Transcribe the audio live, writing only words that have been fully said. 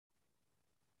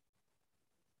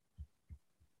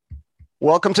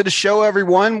Welcome to the show,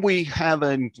 everyone. We have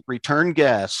a return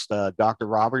guest, Dr.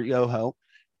 Robert Yoho.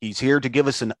 He's here to give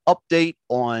us an update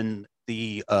on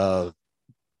the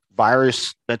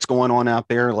virus that's going on out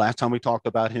there. Last time we talked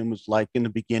about him was like in the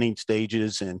beginning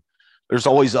stages, and there's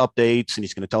always updates, and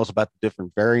he's going to tell us about the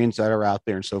different variants that are out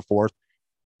there and so forth.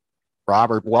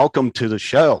 Robert, welcome to the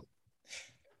show.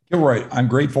 You're right. I'm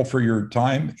grateful for your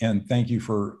time and thank you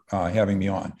for having me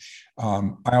on.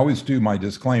 I always do my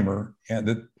disclaimer, and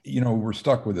that we're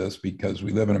stuck with this because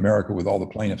we live in America with all the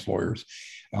plaintiffs' lawyers.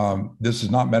 This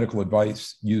is not medical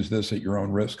advice. Use this at your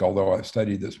own risk. Although I've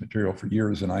studied this material for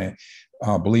years and I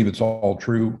believe it's all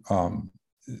true.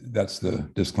 That's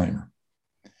the disclaimer.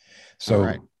 So,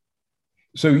 right.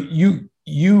 so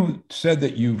you said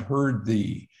that you've heard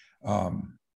the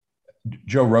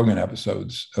Joe Rogan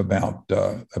episodes about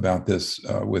this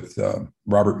with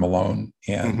Robert Malone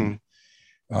and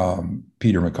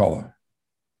Peter McCullough.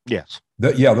 Yes.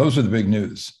 Those are the big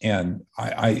news, and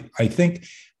I think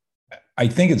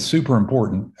it's super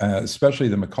important, especially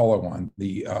the McCullough one.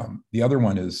 The other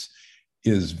one is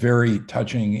very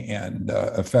touching and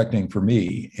affecting for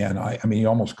me, and I mean he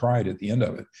almost cried at the end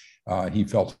of it. He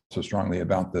felt so strongly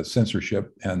about the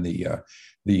censorship and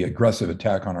the aggressive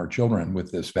attack on our children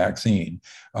with this vaccine.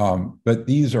 But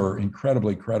these are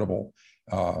incredibly credible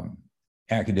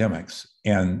academics,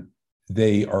 and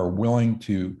they are willing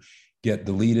to get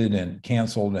deleted and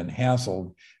canceled and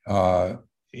hassled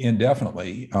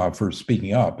indefinitely for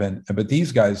speaking up. But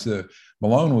these guys,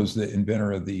 Malone was the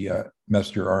inventor of the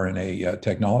messenger RNA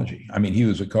technology. I mean, he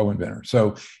was a co-inventor.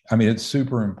 So, I mean, it's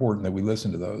super important that we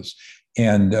listen to those.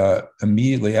 And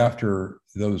immediately after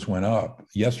those went up,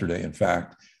 yesterday, in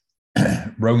fact,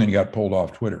 Rogan got pulled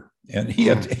off Twitter, and he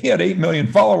had 8 million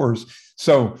followers.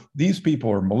 So these people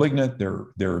are malignant, they're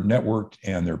networked,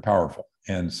 and they're powerful.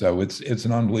 And so it's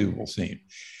an unbelievable scene.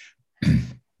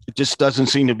 It just doesn't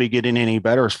seem to be getting any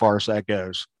better as far as that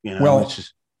goes. Well, it's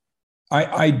just...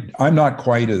 I'm not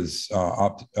quite as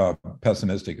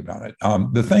pessimistic about it.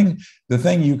 The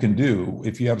thing you can do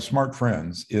if you have smart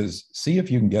friends is see if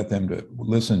you can get them to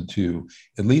listen to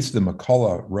at least the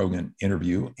McCullough Rogan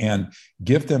interview and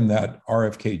gift them that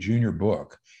RFK Jr.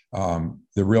 book,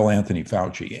 The Real Anthony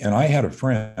Fauci. And I had a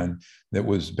friend that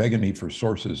was begging me for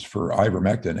sources for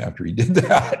ivermectin after he did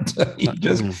that.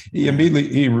 he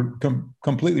immediately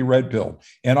completely red pilled.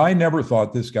 And I never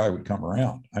thought this guy would come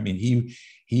around. I mean, he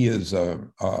is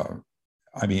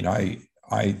I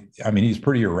mean, he's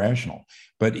pretty irrational,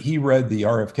 but he read the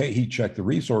RFK, he checked the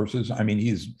resources. I mean,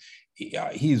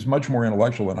 he's much more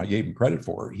intellectual than I gave him credit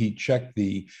for. He checked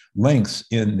the links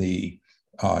in the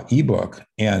ebook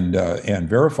and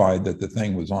verified that the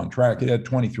thing was on track. It has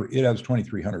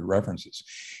 2,300 references.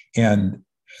 And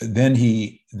then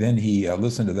he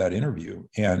listened to that interview.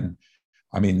 And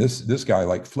I mean, this guy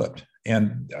like flipped.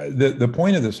 And the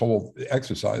point of this whole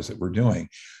exercise that we're doing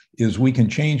is we can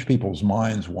change people's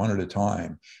minds one at a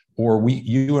time, or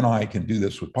you and I can do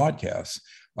this with podcasts.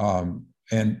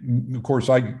 And of course,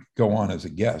 I go on as a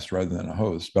guest rather than a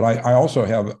host, but I also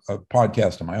have a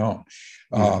podcast of my own.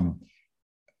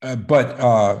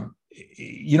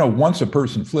 Once a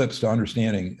person flips to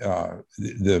understanding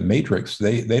the matrix,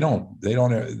 they don't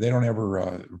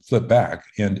ever flip back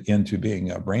into being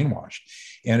brainwashed.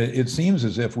 And it seems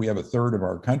as if we have a third of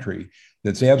our country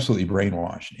that's absolutely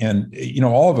brainwashed. And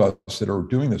all of us that are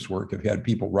doing this work have had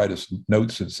people write us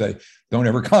notes and say, "Don't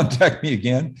ever contact me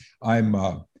again. I am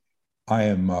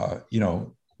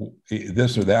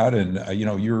this or that, and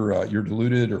you're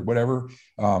deluded or whatever."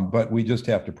 But we just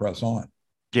have to press on.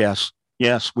 Yes,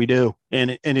 we do.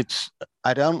 And it's,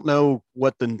 I don't know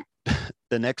what the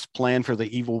next plan for the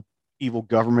evil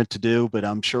government to do, but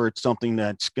I'm sure it's something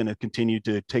that's going to continue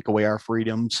to take away our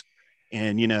freedoms.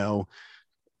 And, you know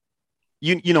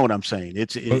what I'm saying?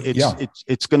 It's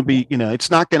going to be,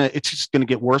 it's just going to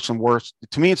get worse and worse.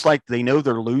 To me, it's like they know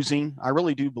they're losing. I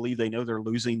really do believe they know they're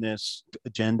losing this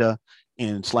agenda,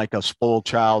 and it's like a spoiled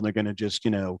child. They're going to just,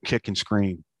 kick and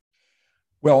scream.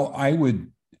 Well, I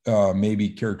would maybe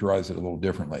characterize it a little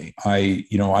differently.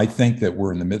 I think that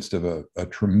we're in the midst of a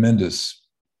tremendous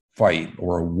fight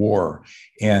or a war,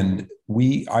 and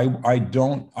we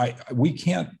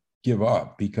can't give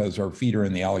up because our feet are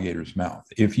in the alligator's mouth.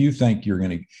 If you think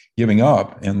giving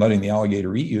up and letting the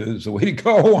alligator eat you is the way to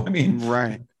go, I mean,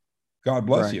 right. God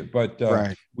bless you. But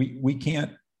we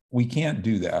can't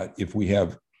do that if we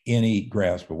have any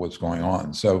grasp of what's going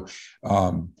on. So,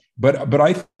 but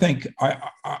I think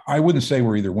I wouldn't say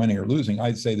we're either winning or losing.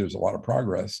 I'd say there's a lot of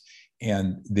progress,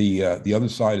 and the other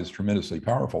side is tremendously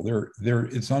powerful.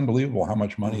 It's unbelievable how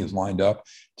much money is lined up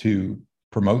to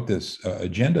promote this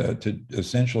agenda to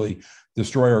essentially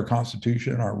destroy our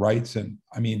Constitution and our rights. And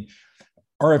I mean,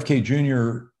 RFK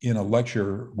Jr. in a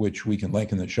lecture, which we can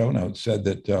link in the show notes, said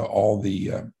that all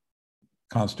the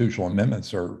constitutional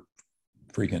amendments are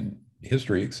freaking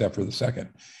history except for the second,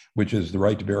 which is the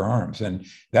right to bear arms. And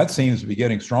that seems to be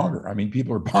getting stronger. I mean,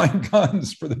 people are buying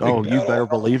guns for the big battle. You better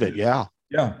believe it. Yeah.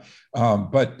 Yeah.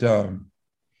 But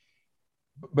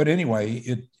anyway,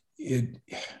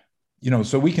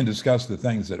 so we can discuss the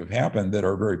things that have happened that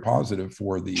are very positive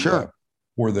for the sure.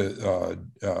 The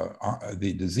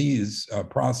disease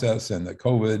process and the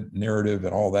COVID narrative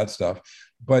and all that stuff.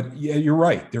 But yeah, you're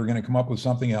right. They're going to come up with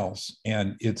something else,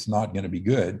 and it's not going to be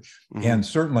good. Mm-hmm. And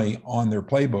certainly on their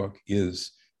playbook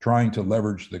is trying to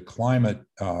leverage the climate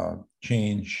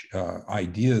change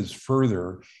ideas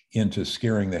further into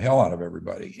scaring the hell out of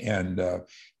everybody. And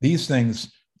these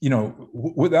things,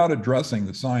 without addressing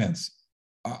the science,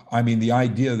 I mean, the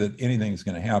idea that anything's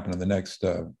going to happen in the next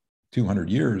 200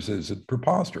 years is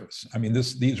preposterous. I mean,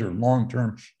 these are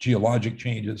long-term geologic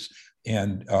changes,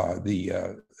 and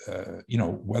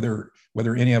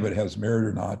whether any of it has merit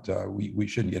or not, we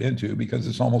shouldn't get into, because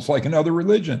it's almost like another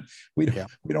religion. We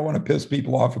don't want to piss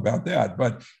people off about that.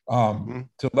 But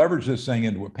to leverage this thing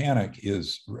into a panic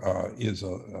is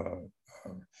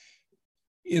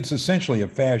it's essentially a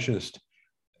fascist.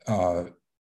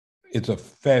 It's a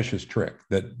fascist trick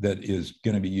that is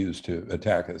going to be used to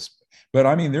attack us. But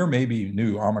I mean, there may be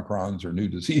new Omicrons or new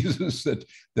diseases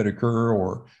that occur,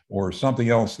 or something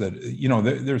else that,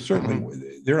 they're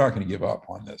certainly, they're not going to give up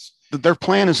on this. Their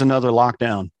plan is another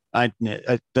lockdown.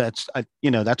 That's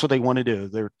what they want to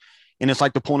do. And it's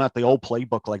like they're pulling out the old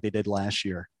playbook like they did last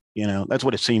year. That's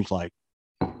what it seems like.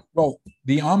 Well,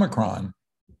 the Omicron,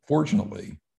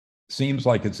 fortunately, seems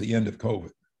like it's the end of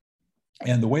COVID.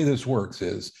 And the way this works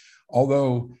is,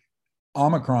 although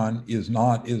Omicron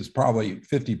is probably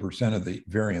 50% of the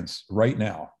variants right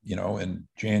now, in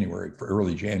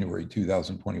early January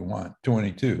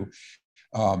 2022.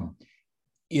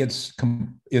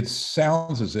 It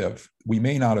sounds as if we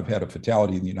may not have had a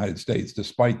fatality in the United States,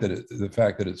 despite the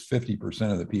fact that it's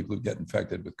 50% of the people who get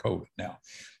infected with COVID now.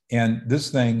 And this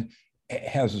thing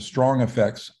has strong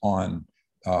effects on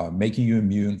making you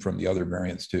immune from the other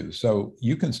variants too. So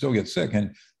you can still get sick.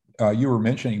 And you were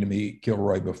mentioning to me,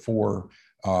 Kilroy, before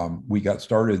we got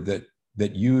started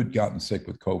that you had gotten sick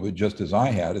with COVID, just as I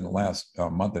had in the last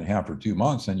month and a half or 2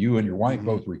 months, and you and your wife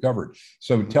both recovered.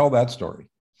 So tell that story.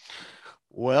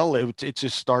 Well, it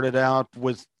just started out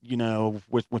with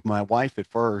my wife at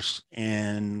first,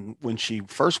 and when she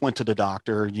first went to the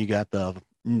doctor, you got the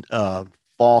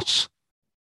false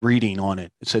reading on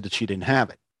it. It said that she didn't have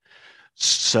it.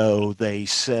 So they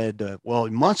said, well,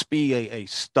 it must be a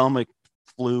stomach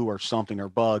flu or something, or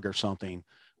bug or something.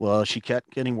 Well, she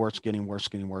kept getting worse.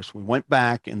 We went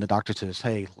back, and the doctor says,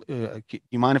 hey,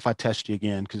 you mind if I test you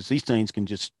again? Because these things can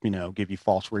just, give you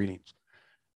false readings.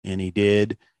 And he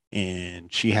did,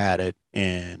 and she had it,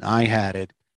 and I had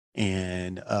it.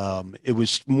 And it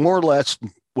was more or less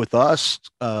with us,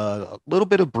 a little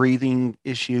bit of breathing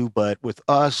issue, but with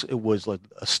us, it was like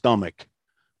a stomach,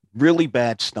 really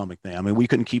bad stomach thing. I mean, we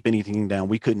couldn't keep anything down.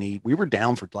 We couldn't eat. We were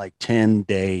down for like 10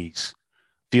 days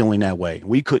feeling that way.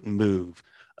 We couldn't move.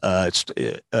 I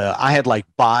had like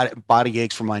body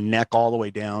aches from my neck all the way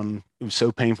down. It was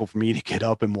so painful for me to get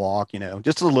up and walk,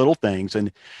 just the little things.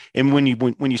 And when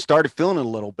you started feeling a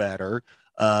little better,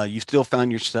 you still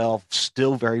found yourself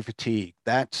still very fatigued.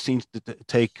 That seems to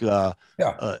take a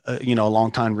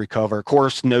long time to recover. Of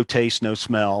course, no taste, no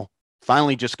smell.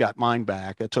 Finally just got mine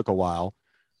back. It took a while,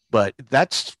 but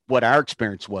that's what our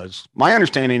experience was. My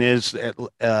understanding is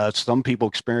that some people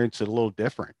experience it a little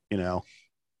different,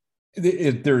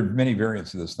 There are many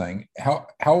variants of this thing. How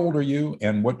old are you,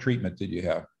 and what treatment did you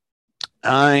have?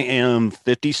 I am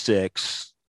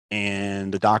 56,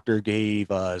 and the doctor gave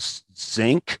us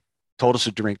zinc, told us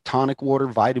to drink tonic water,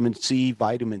 vitamin C,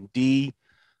 vitamin D.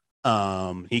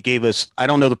 He gave us, I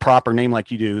don't know the proper name like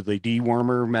you do, the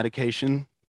dewormer medication.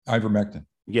 Ivermectin.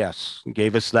 Yes, he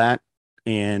gave us that.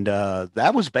 And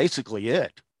that was basically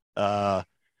it.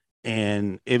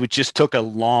 And it just took a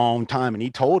long time. And he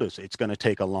told us it's going to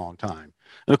take a long time.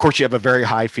 And of course, you have a very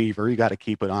high fever. You got to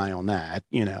keep an eye on that,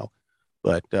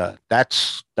 But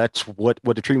that's what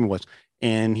the treatment was.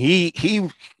 And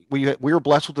we were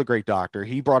blessed with a great doctor.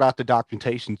 He brought out the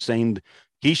documentation saying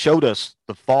he showed us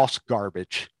the false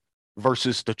garbage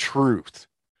versus the truth,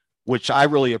 which I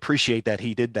really appreciate that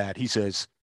he did that. He says,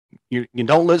 you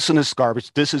don't listen to this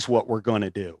garbage. This is what we're going to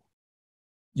do.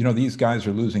 These guys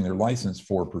are losing their license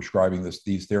for prescribing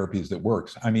these therapies that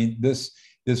works. I mean, this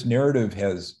narrative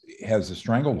has a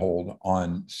stranglehold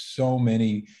on so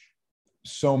many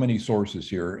so many sources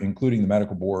here, including the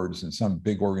medical boards and some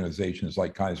big organizations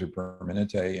like Kaiser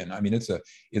Permanente. And I mean, it's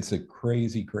a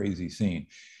crazy, crazy scene.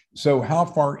 So how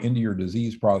far into your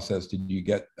disease process did you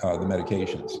get the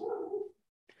medications?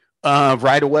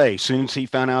 Right away. As soon as he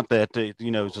found out that, it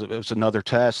was another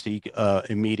test, he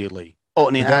immediately. Oh,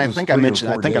 and So that I was think I 3 or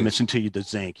 4 mentioned, days. to you the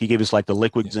zinc. He gave us like the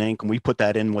liquid Yeah. zinc, and we put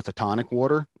that in with the tonic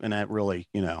water, and that really,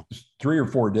 3 or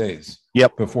 4 days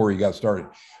Yep, before you got started.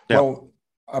 yep. Well,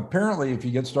 apparently, if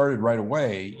you get started right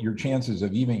away, your chances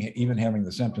of even having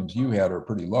the symptoms you had are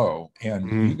pretty low. And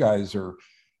Mm-hmm. you guys are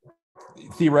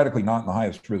theoretically not in the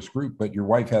highest risk group, but your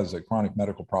wife has a chronic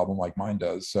medical problem like mine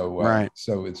does, Right.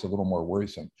 so it's a little more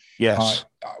worrisome. Yes.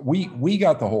 We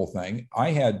got the whole thing.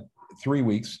 I had 3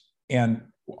 weeks, and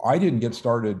I didn't get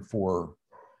started for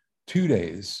 2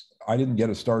 days. I didn't get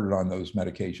us started on those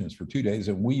medications for 2 days,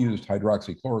 and we used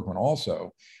hydroxychloroquine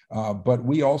also. But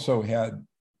we also had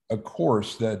a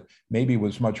course that maybe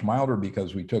was much milder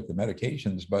because we took the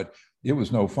medications, but it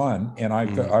was no fun. And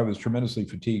I was tremendously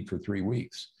fatigued for 3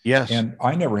 weeks. Yes. And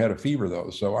I never had a fever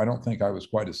though, so I don't think I was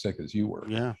quite as sick as you were.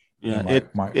 Yeah. Yeah. And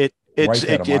my wife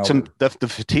had a It's milder. the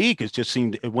fatigue. It just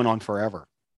seemed it went on forever.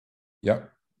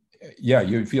 Yep. Yeah,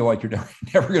 you feel like you're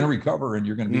never going to recover, and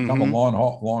you're going to become a long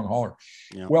hauler.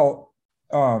 Yeah. Well,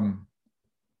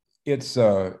 it's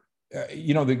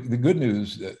the good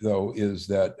news though is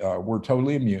that we're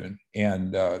totally immune,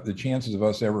 and the chances of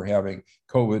us ever having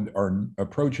COVID are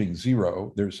approaching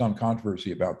zero. There's some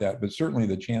controversy about that, but certainly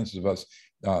the chances of us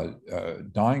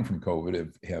dying from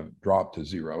COVID have dropped to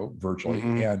zero virtually.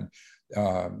 And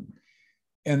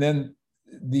then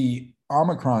the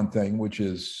Omicron thing, which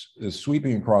is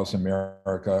sweeping across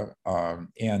America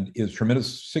and is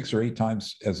tremendous, 6 or 8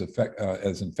 times as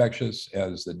infectious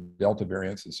as the Delta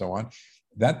variants and so on.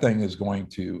 That thing is going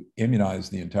to immunize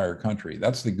the entire country.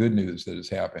 That's the good news that is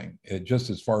happening. Just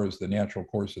as far as the natural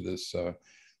course of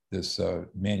this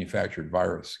manufactured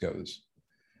virus goes.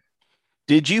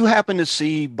 Did you happen to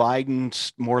see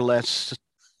Biden's more or less,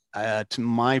 to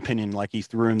my opinion, like he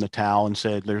threw in the towel and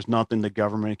said, "There's nothing the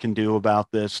government can do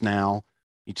about this now.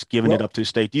 He's giving it up to the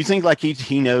state." Do you think like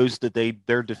he knows that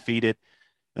they're defeated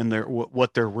and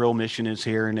what their real mission is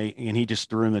here, and he just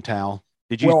threw in the towel?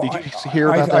 Did you hear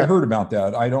about that? I heard about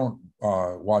that. I don't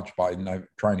watch Biden. I'm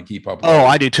trying to keep up. Oh,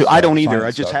 I do too. I don't either.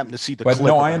 I just happened to see the clip. But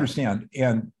no, I understand.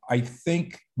 And I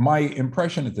think my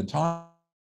impression at the time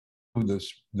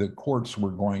was the courts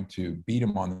were going to beat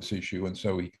him on this issue, and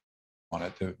so he on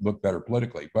it to look better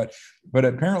politically. But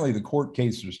apparently the court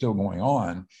cases are still going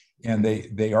on, and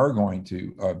they are going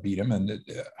to beat him. And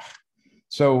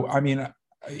so, I mean,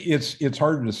 it's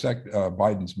hard to dissect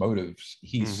Biden's motives.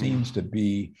 He seems to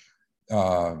be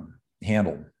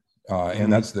handled,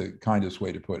 and that's the kindest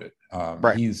way to put it.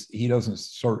 Right. He doesn't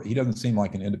seem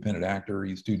like an independent actor.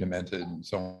 He's too demented and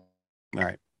so on. All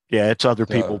right. Yeah, it's other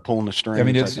people pulling the strings. I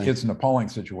mean, it's an appalling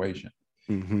situation.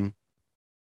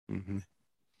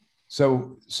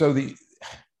 So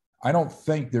I don't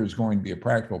think there's going to be a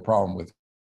practical problem with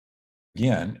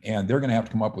again, and they're going to have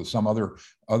to come up with some other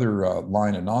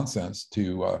line of nonsense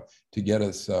to get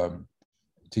us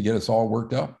all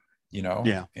worked up,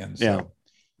 Yeah. And so,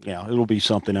 yeah, it'll be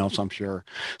something else, I'm sure.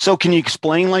 So, can you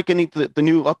explain like any the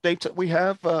new updates that we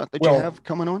have you have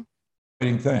coming on?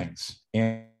 Things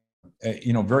and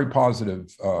very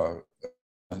positive.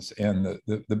 And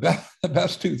the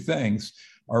best 2 things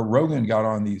are Rogan got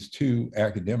on these 2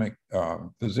 academic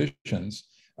physicians,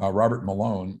 Robert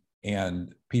Malone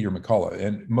and Peter McCullough.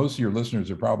 And most of your listeners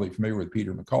are probably familiar with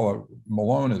Peter McCullough.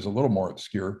 Malone is a little more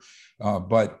obscure,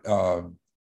 but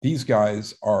these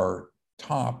guys are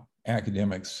top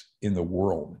academics in the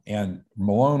world. And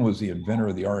Malone was the inventor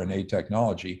of the RNA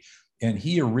technology, and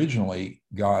he originally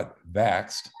got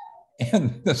vaxxed,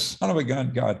 and the son of a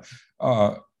gun got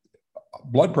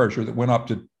blood pressure that went up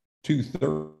to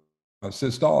 230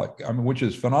 systolic, I mean, which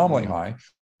is phenomenally high.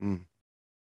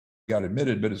 Got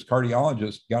admitted, but his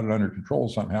cardiologist got it under control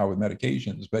somehow with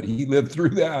medications, but he lived through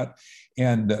that.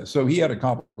 And so he had a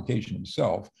complication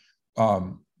himself.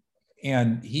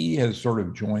 And he has sort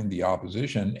of joined the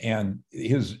opposition, and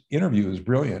his interview is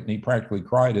brilliant, and he practically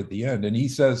cried at the end. And he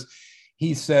said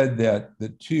that the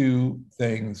 2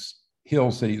 things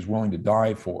Hill said he's willing to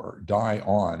die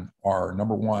on are,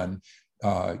 number one,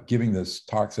 giving this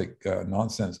toxic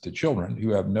nonsense to children who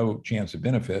have no chance of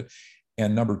benefit,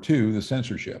 and number 2, the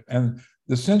censorship. And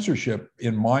the censorship,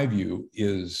 in my view,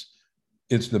 it's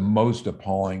the most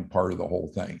appalling part of the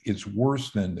whole thing. It's worse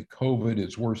than the COVID.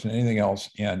 It's worse than anything else.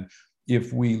 And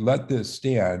if we let this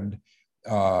stand,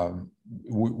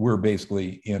 we're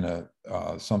basically in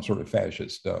some sort of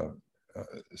fascist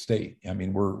state. I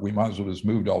mean, we might as well just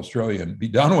move to Australia and be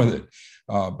done with it.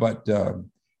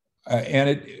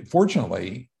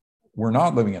 Fortunately, we're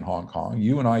not living in Hong Kong.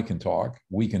 You and I can talk.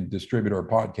 We can distribute our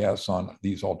podcasts on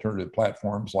these alternative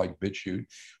platforms like BitChute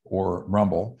or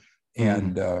Rumble.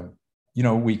 And,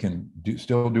 we can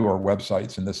still do our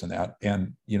websites and this and that.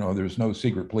 And, there's no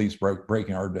secret police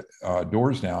breaking our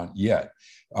doors down yet.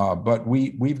 But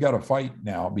we've got to fight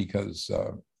now because,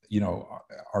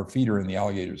 our feet are in the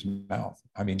alligator's mouth.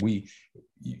 I mean,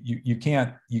 you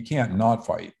can't not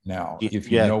fight now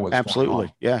if you know what's absolutely going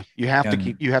on. Yeah, you have to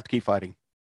keep fighting.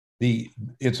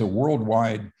 It's a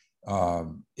worldwide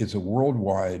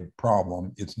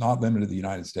problem. It's not limited to the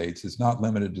United States. It's not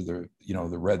limited to the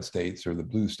red states or the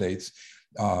blue states.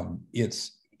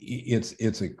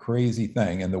 It's a crazy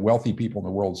thing, and the wealthy people in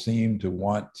the world seem to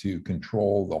want to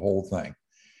control the whole thing.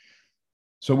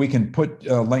 So we can put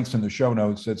links in the show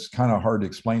notes. It's kind of hard to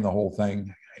explain the whole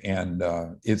thing, and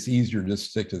it's easier to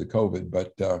just stick to the COVID.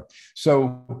 But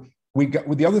so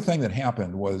the other thing that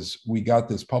happened was we got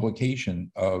this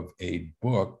publication of a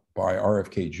book by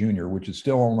RFK Jr., which is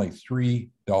still only $3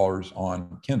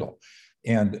 on Kindle.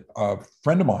 And a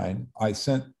friend of mine, I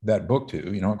sent that book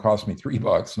to, it cost me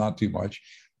 $3, not too much.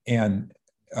 And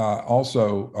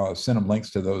also sent him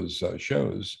links to those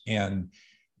shows, and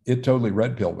it totally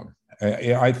red-pilled him.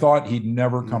 I thought he'd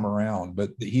never come around,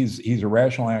 but he's a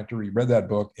rational actor. He read that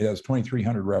book. It has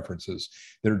 2,300 references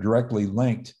that are directly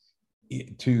linked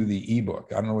to the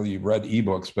ebook. I don't know whether you've read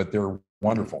ebooks, but they're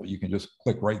wonderful. You can just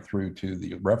click right through to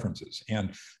the references.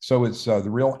 And so it's The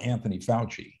Real Anthony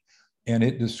Fauci, and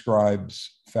it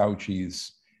describes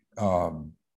Fauci's,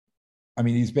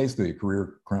 he's basically a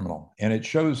career criminal. And it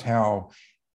shows how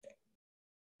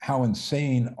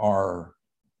insane our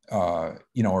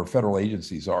federal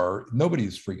agencies are.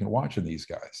 Nobody's freaking watching these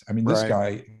guys. I mean, this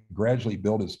guy gradually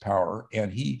built his power,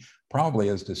 and he probably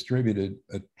has distributed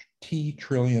 $1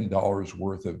 trillion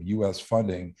worth of U.S.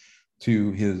 funding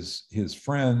to his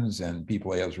friends and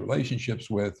people he has relationships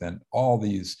with, and all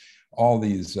these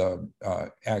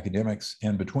academics.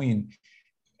 And between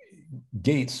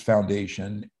Gates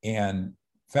Foundation and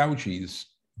Fauci's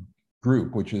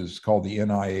group, which is called the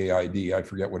NIAID, I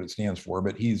forget what it stands for,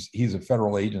 but he's a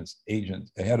federal agent,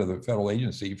 head of the federal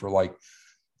agency for like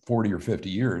 40 or 50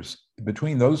 years.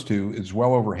 Between those two is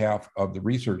well over half of the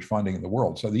research funding in the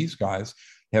world. So these guys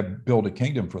have built a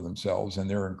kingdom for themselves, and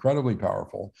they're incredibly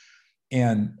powerful.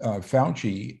 And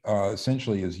Fauci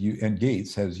essentially and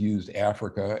Gates has used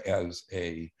Africa as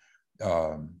a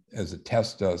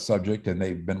test subject, and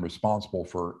they've been responsible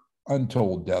for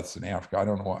untold deaths in Africa. I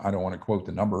don't want to quote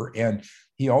the number. And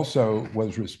he also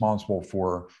was responsible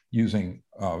for using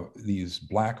these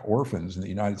black orphans in the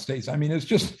United States. I mean, it's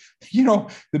just,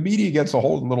 the media gets a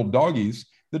hold of little doggies.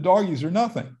 The doggies are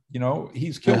nothing.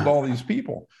 He's killed all these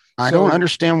people. I don't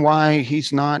understand why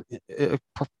he's not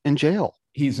in jail.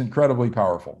 He's incredibly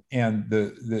powerful. And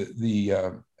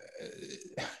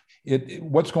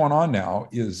what's going on now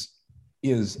is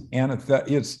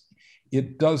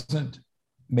it doesn't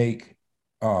make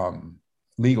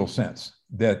legal sense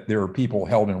that there are people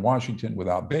held in Washington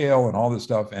without bail and all this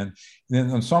stuff. And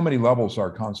then on so many levels,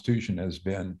 our Constitution has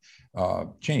been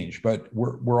changed. But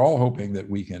we're all hoping that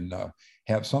we can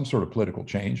have some sort of political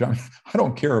change. I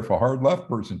don't care if a hard left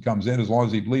person comes in as long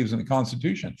as he believes in the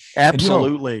Constitution.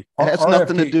 Absolutely. And, it has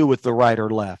nothing to do with the right or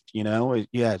left. You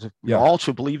all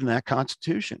should believe in that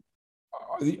Constitution.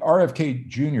 The RFK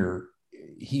Jr.,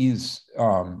 he's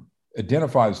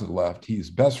identifies with the left. He's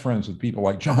best friends with people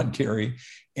like John Kerry,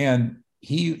 and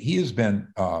he has been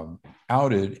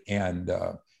outed and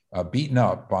beaten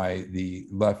up by the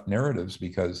left narratives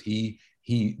because he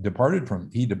departed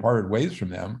ways from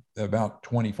them about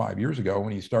 25 years ago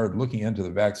when he started looking into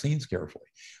the vaccines carefully,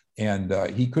 and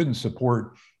he couldn't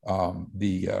support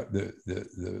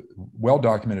the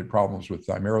well-documented problems with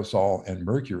thimerosal and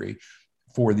mercury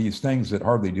for these things that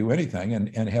hardly do anything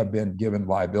and have been given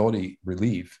liability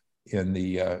relief in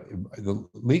the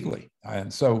legally.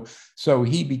 And so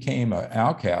he became an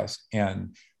outcast,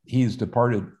 and he's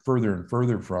departed further and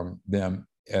further from them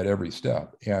at every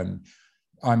step. And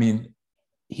I mean,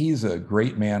 he's a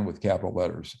great man with capital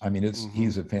letters. I mean,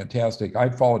 he's a fantastic, I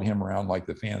followed him around like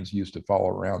the fans used to follow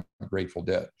around the Grateful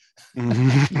Dead.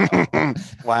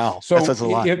 Wow. So that says a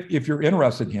lot. If you're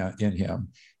interested in him,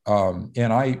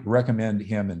 and I recommend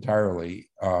him entirely,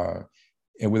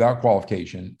 and without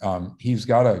qualification, he's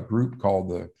got a group called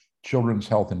the Children's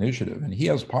Health Initiative, and he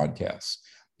has podcasts,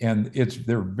 and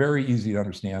they're very easy to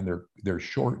understand. They're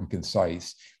short and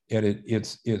concise, and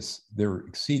they're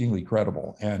exceedingly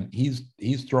credible. And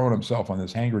he's thrown himself on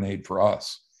this hand grenade for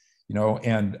us,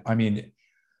 and I mean,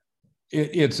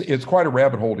 it's quite a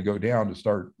rabbit hole to go down to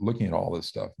start looking at all this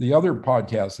stuff. The other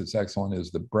podcast that's excellent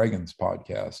is the Breggins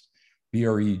podcast,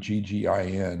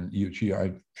 Breggin, which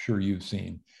I'm sure you've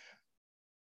seen,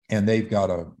 and they've got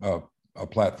a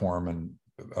platform and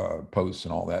posts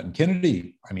and all that. And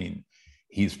Kennedy, I mean,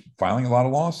 he's filing a lot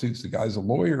of lawsuits. The guy's a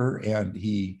lawyer, and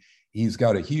he's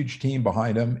got a huge team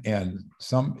behind him, and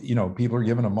some, people are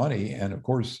giving him money. And of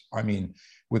course, I mean,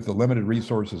 with the limited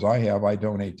resources I have, I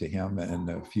donate to him and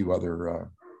a few other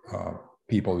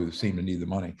people who seem to need the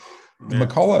money. Yeah.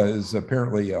 McCullough is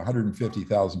apparently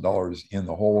 $150,000 in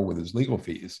the hole with his legal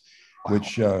fees, wow,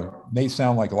 which may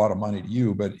sound like a lot of money to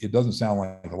you, but it doesn't sound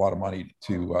like a lot of money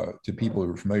to people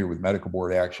who are familiar with medical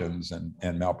board actions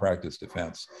and malpractice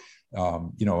defense.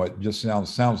 It just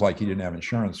sounds like he didn't have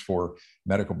insurance for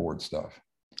medical board stuff.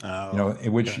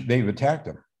 In which they've attacked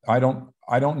him. I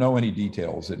don't know any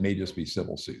details. It may just be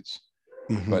civil suits,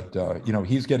 but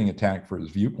he's getting attacked for his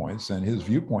viewpoints, and his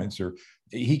viewpoints are,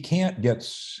 he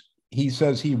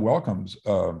says he welcomes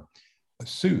a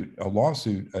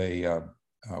lawsuit,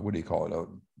 what do you call it? A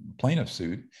plaintiff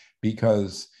suit,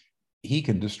 because he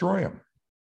can destroy him.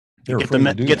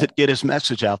 Get his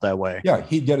message out that way. Yeah,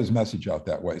 he'd get his message out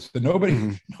that way. So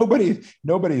nobody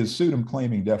has sued him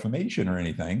claiming defamation or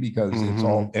anything, because it's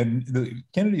all. And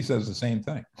Kennedy says the same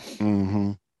thing.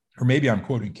 Or maybe I'm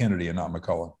quoting Kennedy and not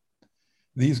McCullough.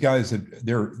 These guys,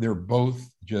 they're both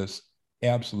just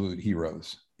absolute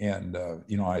heroes, and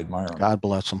I admire them. God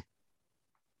bless them.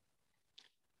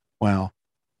 Wow.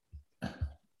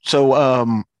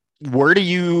 So, where do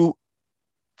you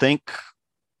think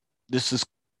this is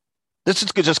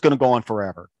just going to go on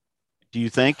forever? Do you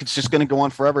think it's just going to go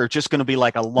on forever? It's just going to be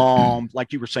like a long,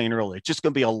 like you were saying earlier, it's just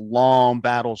going to be a long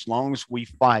battle. As long as we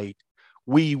fight,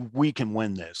 we can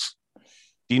win this.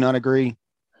 Do you not agree?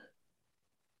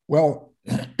 Well,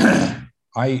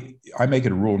 I make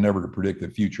it a rule never to predict the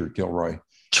future, Kilroy.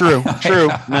 True.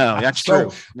 No, that's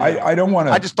true. No. I don't want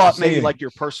to. I just thought maybe like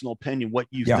your personal opinion, what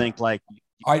you think. Like,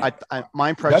 my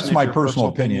impression. That's my personal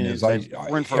opinion. Is right?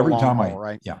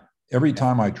 Yeah. Every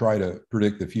time I try to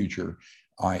predict the future,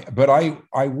 I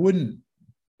wouldn't,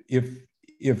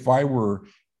 if I were,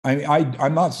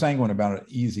 I'm not sanguine about an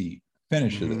easy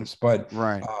finish to this, but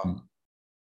right.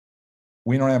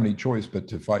 We don't have any choice but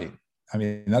to fight. I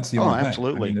mean, that's the only thing.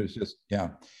 Absolutely. I mean, there's just, yeah.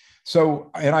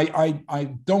 So, and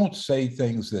I don't say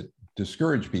things that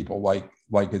discourage people, like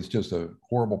it's just a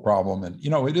horrible problem. And,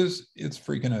 it's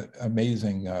freaking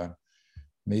amazingly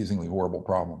horrible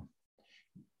problem.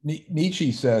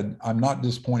 Nietzsche said, "I'm not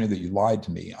disappointed that you lied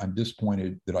to me. I'm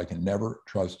disappointed that I can never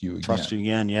trust you again." Trust you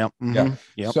again, yeah. Yeah.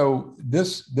 Yep. So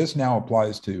this now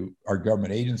applies to our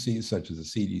government agencies such as the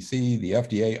CDC, the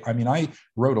FDA. I mean, I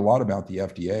wrote a lot about the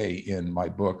FDA in my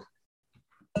book,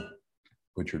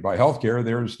 Butchered by Healthcare.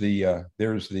 There's the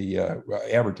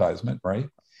advertisement, right?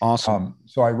 Awesome.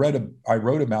 So I wrote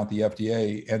about the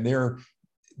FDA, and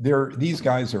these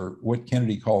guys are what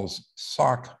Kennedy calls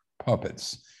sock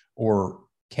puppets, or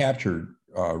captured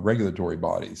regulatory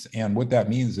bodies. And what that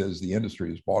means is the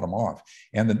industry has bought them off.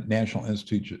 And the National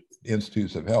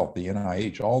Institutes of Health, the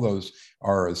NIH, all those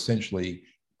are essentially,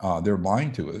 they're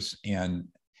lying to us. And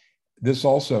this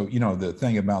also, the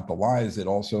thing about the lies, it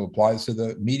also applies to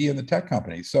the media and the tech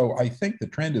companies. So I think the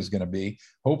trend is going to be,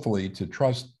 hopefully, to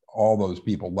trust all those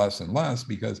people less and less,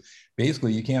 because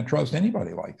basically you can't trust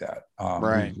anybody like that,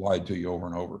 who's lied to you over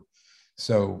and over.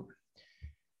 So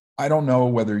I don't know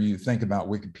whether you think about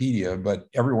Wikipedia, but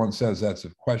everyone says that's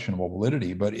of questionable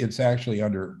validity, but it's actually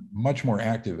under much more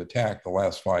active attack the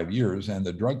last 5 years. And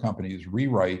the drug companies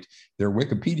rewrite their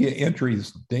Wikipedia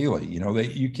entries daily.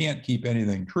 You can't keep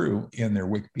anything true in their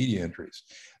Wikipedia entries.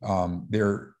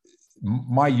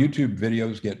 My YouTube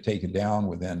videos get taken down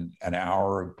within an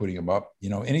hour of putting them up.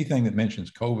 Anything that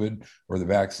mentions COVID or the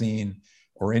vaccine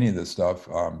or any of this stuff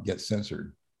gets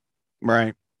censored.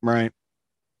 Right.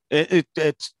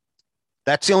 It's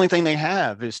that's the only thing they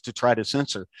have, is to try to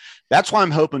censor. That's why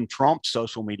I'm hoping Trump's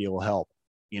social media will help,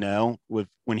 with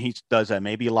when he does that.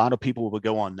 Maybe a lot of people will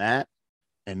go on that,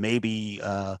 and maybe,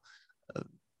 that'll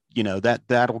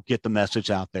get the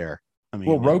message out there. I mean,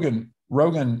 well,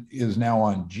 Rogan is now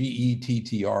on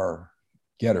GETTR,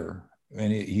 Getter,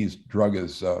 and he's drug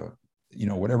his,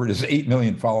 whatever it is, 8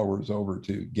 million followers over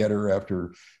to Getter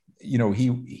after, he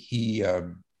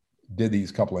did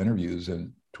these couple of interviews,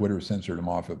 and Twitter censored him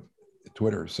off of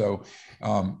Twitter. So,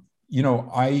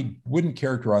 I wouldn't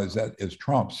characterize that as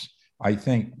Trump's. I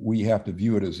think we have to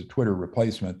view it as a Twitter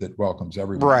replacement that welcomes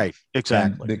everyone. Right.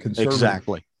 Exactly.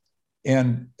 Exactly.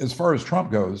 And as far as Trump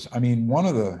goes, I mean, one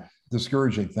of the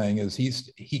discouraging thing is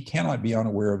he cannot be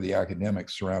unaware of the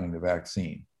academics surrounding the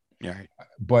vaccine. Right.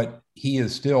 But he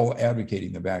is still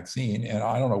advocating the vaccine, and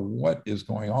I don't know what is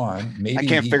going on. I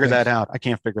can't figure that out. I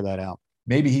can't figure that out.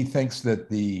 Maybe he thinks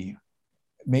that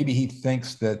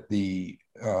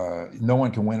no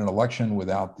one can win an election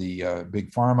without the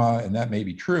big pharma, and that may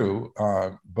be true.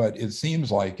 But it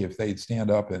seems like if they'd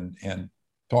stand up and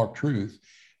talk truth,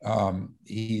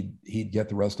 he'd get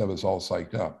the rest of us all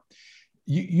psyched up.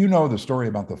 You know the story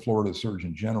about the Florida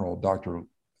Surgeon General, Dr.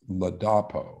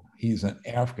 Ladapo. He's an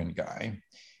African guy,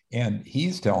 and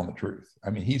he's telling the truth. I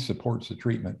mean, he supports the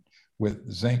treatment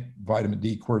with zinc, vitamin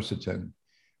D, quercetin,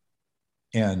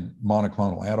 and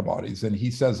monoclonal antibodies. And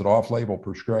he says that off-label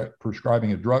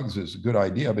prescribing of drugs is a good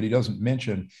idea, but he doesn't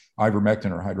mention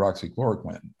ivermectin or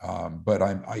hydroxychloroquine. But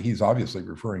he's obviously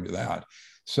referring to that.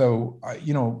 So,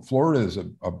 Florida is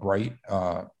a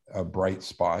bright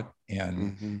spot.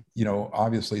 And,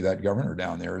 obviously that governor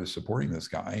down there is supporting this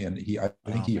guy, and I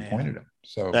think he appointed him.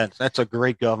 So that's a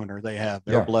great governor they have.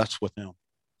 They're blessed with him.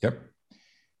 Yep.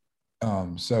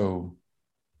 So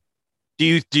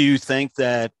do you think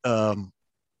that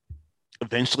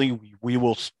eventually we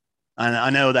will, I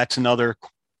know that's another,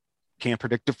 can't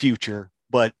predict the future,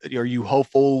 but are you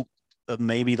hopeful that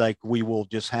maybe like we will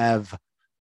just have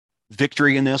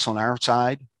victory in this on our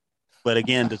side? But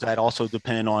again, does that also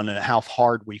depend on how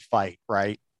hard we fight,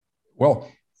 right?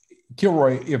 Well,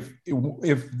 Kilroy, if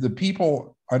the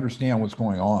people understand what's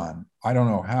going on, I don't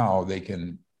know how they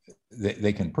can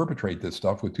perpetrate this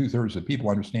stuff with 2/3 of people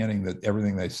understanding that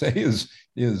everything they say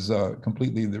is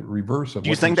completely the reverse of. Do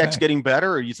you think that's getting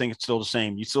better, or you think it's still the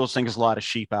same? You still think there's a lot of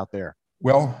sheep out there?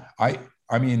 Well, I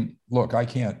mean, look, I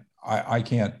can't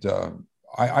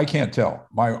tell.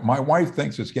 My wife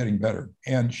thinks it's getting better,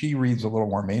 and she reads a little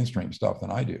more mainstream stuff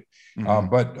than I do. Mm-hmm.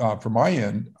 But from my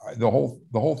end, the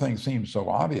whole thing seems so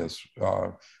obvious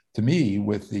to me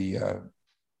with the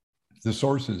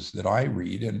sources that I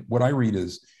read, and what I read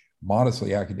is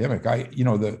modestly academic.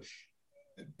 The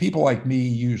people like me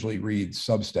usually read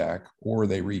Substack, or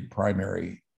they read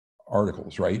primary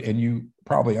articles, right? And you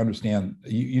probably understand,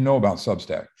 you know about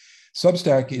Substack.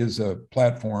 Substack is a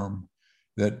platform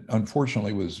that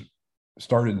unfortunately was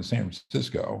started in San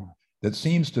Francisco that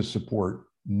seems to support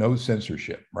no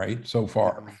censorship, right? So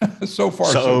far, so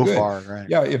good. Right.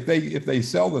 Yeah, if they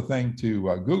sell the thing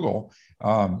to Google,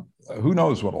 who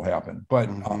knows what'll happen? But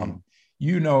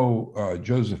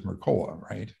Joseph Mercola,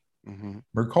 right? Mm-hmm.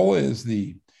 Mercola is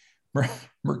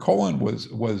Mercola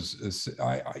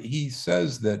he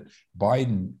says that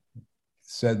Biden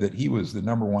said that he was the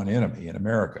number one enemy in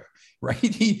America,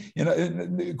 right?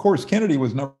 And of course, Kennedy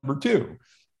was number two.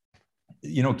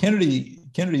 Kennedy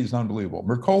is unbelievable.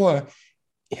 Mercola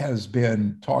has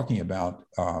been talking about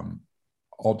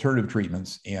alternative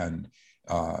treatments, and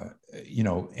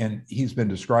and he's been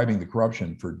describing the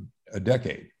corruption for a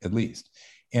decade at least.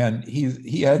 And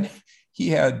he had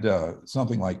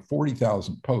something like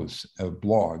 40,000 posts of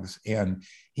blogs, and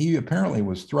he apparently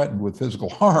was threatened with physical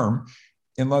harm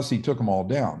unless he took them all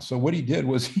down. So what he did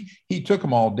was he took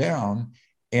them all down,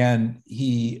 and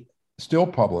he still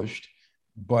published,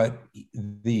 but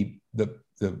the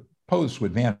posts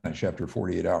would vanish after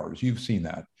 48 hours. You've seen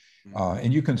that.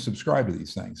 And you can subscribe to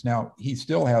these things. Now, he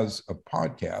still has a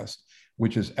podcast,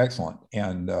 which is excellent.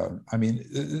 And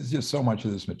there's just so much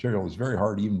of this material is very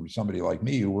hard, even for somebody like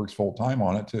me who works full time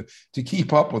on it, to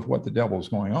keep up with what the devil is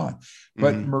going on.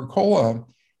 But Mercola,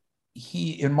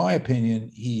 in my opinion,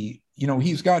 he's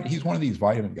one of these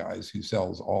vitamin guys who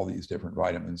sells all these different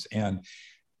vitamins. And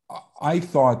I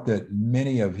thought that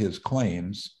many of his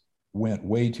claims went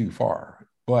way too far,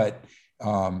 but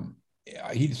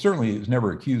he certainly is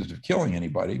never accused of killing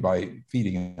anybody by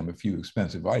feeding him a few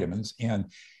expensive vitamins.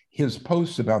 And his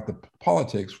posts about the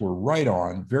politics were right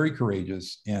on, very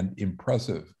courageous and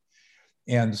impressive.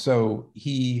 And so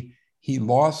he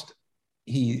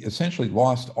essentially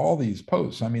lost all these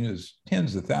posts. I mean, there's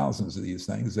tens of thousands of these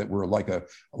things that were like a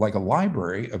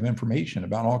library of information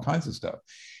about all kinds of stuff.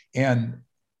 And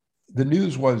the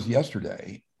news was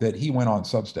yesterday that he went on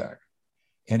Substack,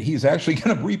 and he's actually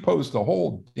going to repost the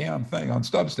whole damn thing on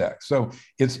Substack. So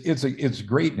it's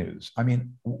great news. I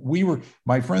mean,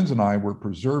 my friends and I were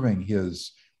preserving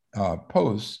his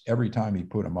posts every time he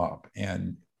put them up,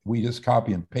 and we just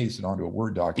copy and paste it onto a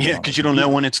Word document. Yeah, because you don't know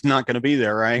when it's not going to be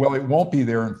there, right? Well, it won't be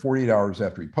there in 48 hours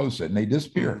after he posts it, and they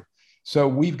disappear. Mm-hmm. So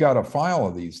we've got a file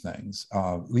of these things,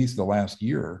 at least the last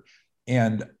year,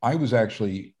 and I was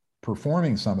actually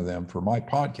performing some of them for my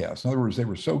podcast. In other words, they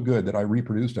were so good that I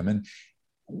reproduced them. And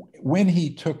when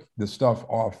he took the stuff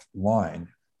offline,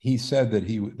 he said that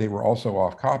they were also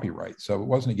off copyright. So it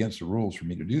wasn't against the rules for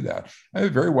me to do that. I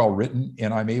have very well written,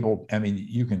 and I'm able,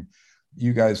 you can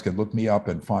you guys can look me up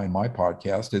and find my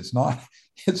podcast.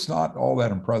 It's not all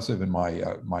that impressive, and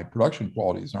my production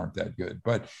qualities aren't that good.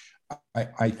 But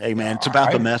Hey man, it's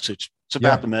about the message. It's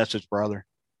about yeah, the message, brother.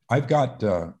 I've got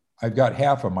I've got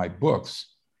half of my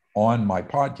books on my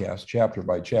podcast, chapter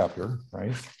by chapter,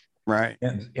 right? Right.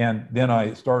 And then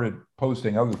I started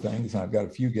posting other things, and I've got a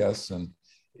few guests, and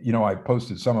I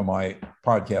posted some of my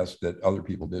podcasts that other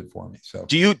people did for me. So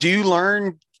do you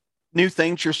learn new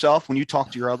things yourself when you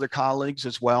talk to your other colleagues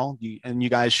as well? And you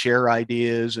guys share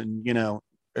ideas, and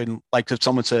and like if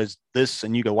someone says this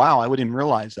and you go, wow, I wouldn't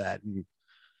realize that. And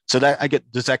so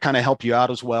does that kind of help you out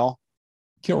as well?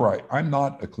 Kilroy, I'm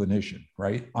not a clinician,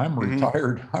 right? I'm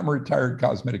retired. Mm-hmm. I'm a retired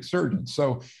cosmetic surgeon.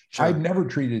 So sure. I've never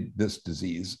treated this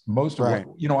disease. Most of right.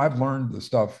 what, I've learned the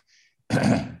stuff,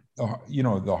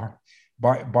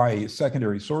 by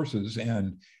secondary sources.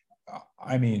 And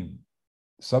I mean,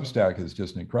 Substack is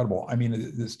just incredible. I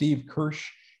mean, the Steve Kirsch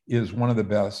is one of the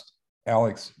best.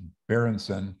 Alex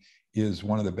Berenson is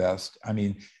one of the best. I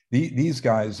mean, these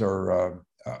guys are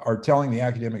telling the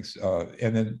academics,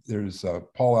 and then there's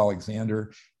Paul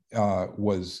Alexander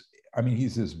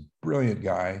he's this brilliant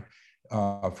guy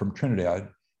from Trinidad,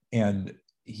 and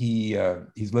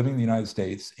he's living in the United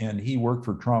States, and he worked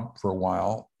for Trump for a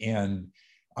while, and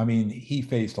I mean, he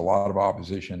faced a lot of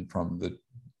opposition from the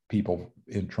people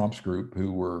in Trump's group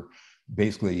who were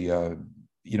basically,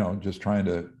 just trying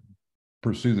to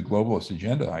pursue the globalist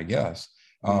agenda, I guess.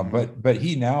 But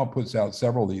he now puts out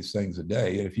several of these things a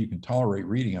day. If you can tolerate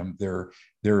reading them, they're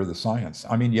the science.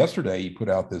 I mean, yesterday he put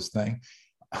out this thing.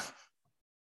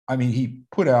 I mean, he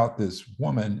put out this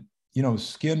woman,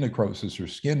 skin necrosis or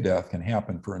skin death can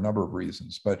happen for a number of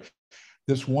reasons. But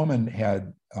this woman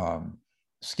had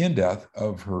skin death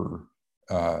of her,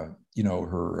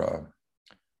 her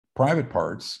private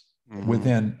parts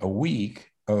within a week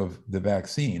of the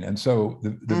vaccine. And so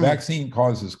the vaccine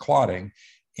causes clotting.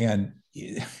 And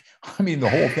I mean, the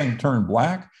whole thing turned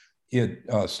black. It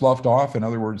sloughed off. In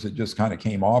other words, it just kind of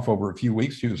came off over a few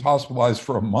weeks. She was hospitalized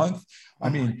for a month. I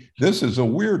mean, this is a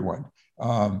weird one.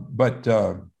 And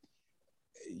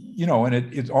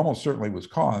it almost certainly was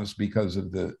caused because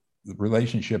of the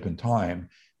relationship in time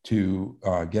to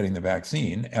getting the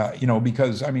vaccine,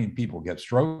 because, I mean, people get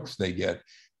strokes, they get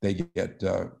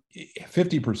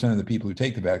 50% of the people who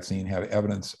take the vaccine have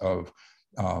evidence of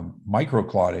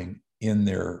microclotting in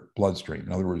their bloodstream.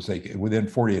 In other words, within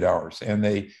 48 hours, and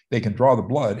they can draw the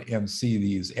blood and see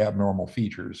these abnormal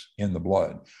features in the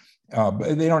blood.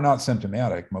 But they are not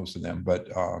symptomatic, most of them. But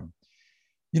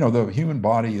the human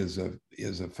body is a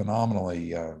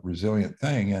phenomenally resilient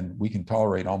thing, and we can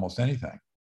tolerate almost anything.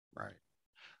 Right.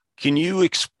 Can you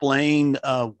explain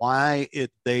why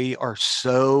they are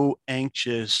so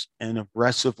anxious and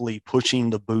aggressively pushing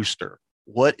the booster?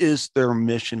 What is their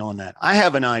mission on that? I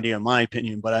have an idea, in my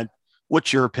opinion, but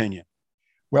what's your opinion?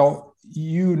 Well,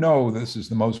 this is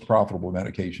the most profitable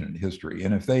medication in history.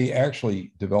 And if they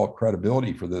actually develop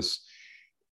credibility for this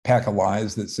pack of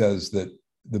lies that says that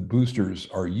the boosters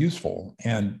are useful,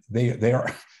 and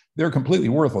they're completely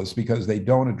worthless because they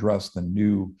don't address the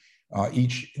new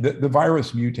the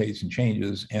virus mutates and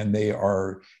changes, and they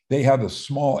have a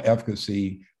small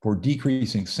efficacy for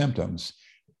decreasing symptoms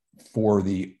for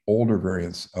the older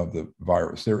variants of the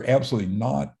virus. They're absolutely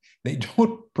not. They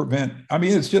don't prevent. I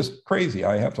mean, it's just crazy.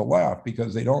 I have to laugh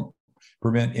because they don't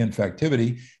prevent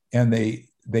infectivity, and they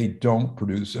don't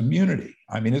produce immunity.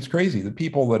 I mean, it's crazy. The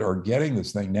people that are getting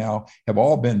this thing now have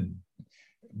all been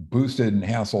boosted and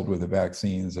hassled with the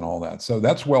vaccines and all that. So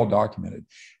that's well documented.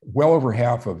 Well over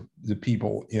half of the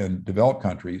people in developed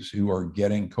countries who are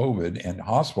getting COVID and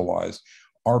hospitalized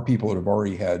are people that have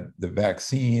already had the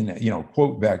vaccine,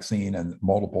 quote vaccine, and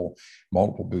multiple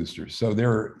boosters. So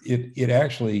it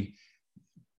actually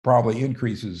probably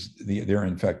increases their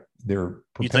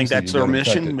you think that's their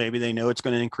mission? Infected. Maybe they know it's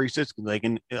going to increase it. They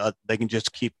can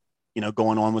just keep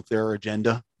going on with their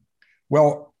agenda.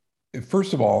 Well,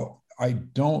 first of all, I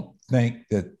don't think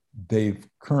that they've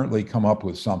currently come up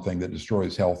with something that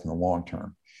destroys health in the long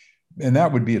term. And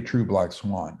that would be a true black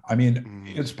swan. I mean,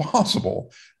 it's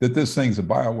possible that this thing's a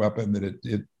bioweapon, that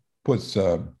it puts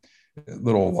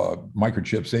little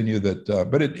microchips in you,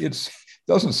 but it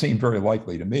doesn't seem very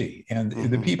likely to me. And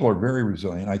the people are very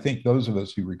resilient. I think those of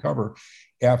us who recover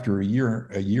after a year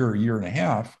and a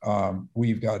half,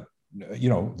 we've got,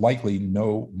 likely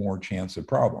no more chance of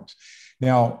problems.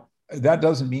 Now, that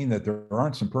doesn't mean that there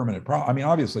aren't some permanent problems. I mean,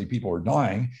 obviously people are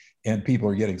dying and people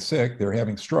are getting sick. They're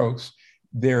having strokes.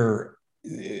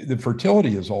 The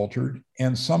fertility is altered,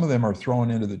 and some of them are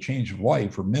thrown into the change of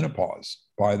life or menopause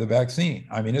by the vaccine.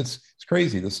 I mean, it's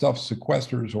crazy. The stuff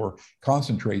sequesters or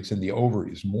concentrates in the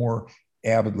ovaries more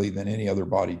avidly than any other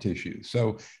body tissue.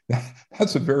 So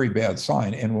that's a very bad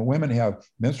sign. And when women have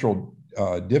menstrual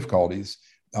difficulties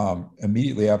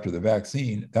immediately after the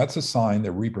vaccine, that's a sign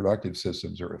their reproductive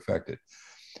systems are affected.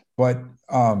 But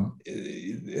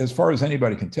as far as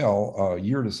anybody can tell, a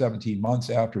year to 17 months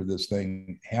after this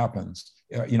thing happens,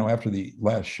 after the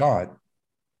last shot,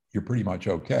 you're pretty much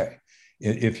okay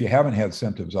if you haven't had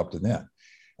symptoms up to then.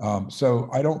 So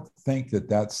I don't think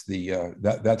that's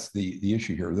the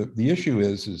issue here. The issue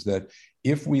is that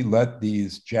if we let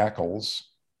these jackals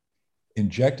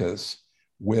inject us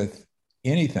with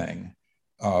anything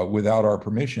without our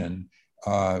permission,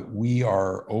 we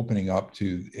are opening up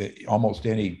to almost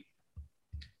any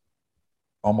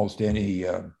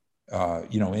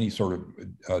any sort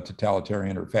of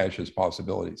totalitarian or fascist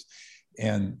possibilities.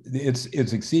 And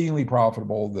it's exceedingly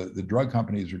profitable. The drug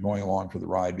companies are going along for the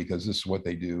ride because this is what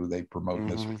they do. They promote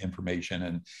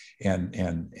misinformation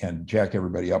and jack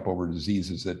everybody up over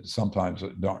diseases that sometimes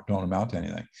don't amount to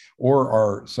anything, or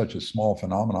are such a small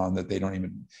phenomenon that they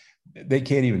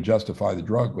can't even justify the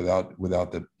drug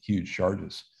without the huge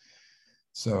charges.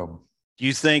 So, do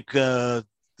you think if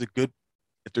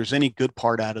there's any good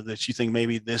part out of this, you think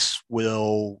maybe this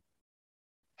will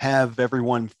have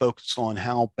everyone focused on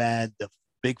how bad the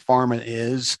big pharma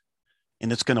is,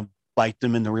 and it's going to bite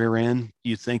them in the rear end,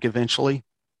 do you think, eventually?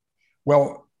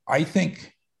 Well, I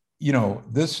think,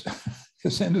 this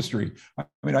industry,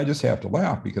 I just have to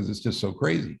laugh because it's just so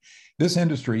crazy. This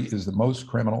industry is the most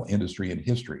criminal industry in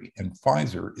history, and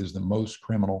Pfizer is the most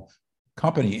criminal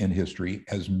company in history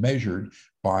as measured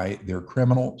by their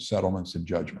criminal settlements and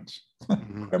judgments.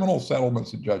 Criminal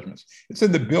settlements and judgments. It's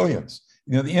in the billions.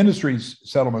 The industry's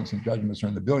settlements and judgments are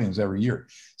in the billions every year.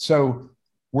 So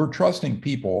we're trusting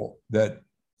people that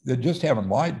just haven't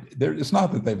lied. It's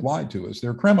not that they've lied to us;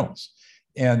 they're criminals.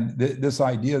 And this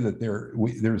idea that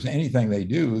there's anything they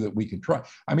do that we can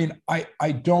trust.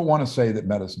 I don't want to say that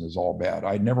medicine is all bad.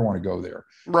 I never want to go there.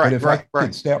 Right. But if I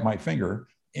could snap my finger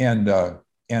and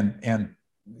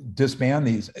disband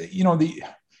these,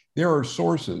 there are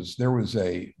sources. There was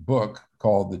a book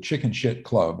called The Chicken Shit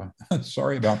Club.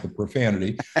 Sorry about the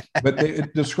profanity, but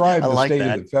it described the state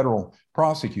of the federal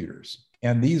prosecutors.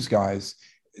 And these guys,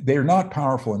 they're not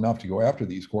powerful enough to go after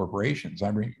these corporations.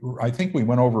 I think we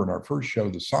went over in our first show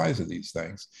the size of these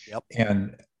things. Yep.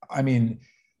 And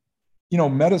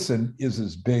medicine is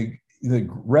as big. The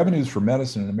revenues for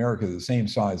medicine in America are the same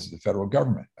size as the federal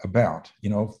government, about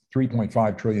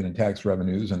 3.5 trillion in tax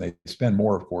revenues, and they spend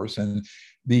more, of course. And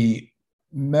the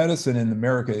medicine in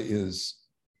America is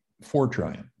 4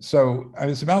 trillion. So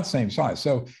it's about the same size.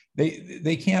 So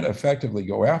they can't effectively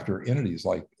go after entities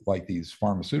like these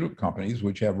pharmaceutical companies,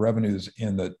 which have revenues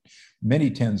in the many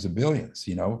tens of billions.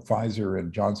 Pfizer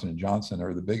and Johnson & Johnson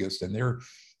are the biggest, and they're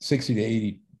 60 to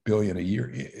 80 billion a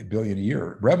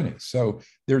year revenues. So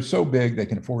they're so big they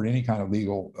can afford any kind of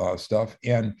legal stuff,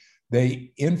 and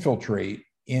they infiltrate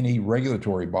any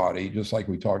regulatory body, just like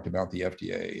we talked about the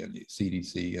FDA and the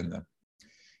CDC and the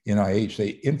NIH.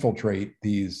 They infiltrate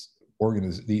these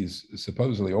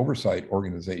supposedly oversight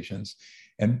organizations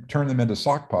and turn them into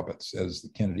sock puppets, as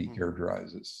Kennedy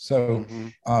characterizes. So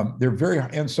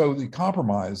and so the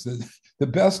compromise, the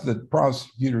best that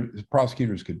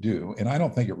prosecutors could do, and I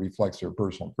don't think it reflects their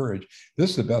personal courage,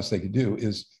 this is the best they could do,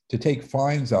 is to take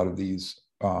fines out of these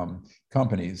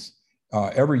companies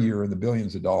every year in the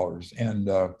billions of dollars. And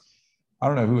I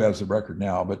don't know who has the record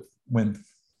now, but when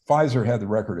Pfizer had the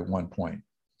record at one point,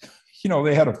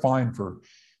 they had a fine for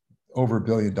over $1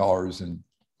 billion and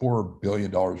 $4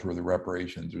 billion worth of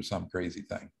reparations or some crazy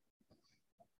thing.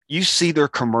 You see their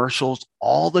commercials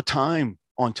all the time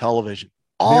on television,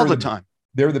 all the time.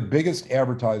 They're the biggest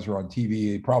advertiser on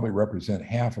TV. They probably represent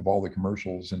half of all the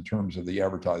commercials in terms of the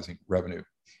advertising revenue.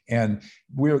 And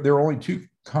there are only two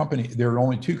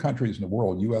countries in the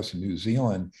world, US and New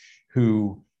Zealand,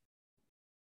 who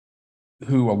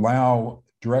allow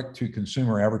direct to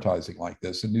consumer advertising like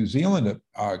this. In New Zealand,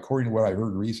 according to what I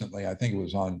heard recently, I think it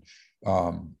was on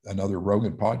another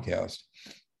Rogan podcast,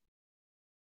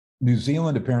 New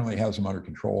Zealand apparently has them under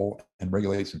control and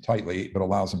regulates them tightly, but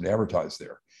allows them to advertise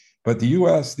there. But the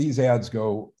US, these ads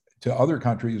go to other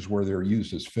countries where they're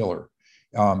used as filler.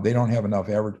 They don't have enough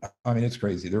it's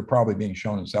crazy. They're probably being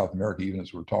shown in South America even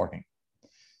as we're talking.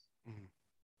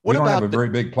 We don't have a very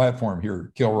big platform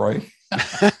here, Kilroy.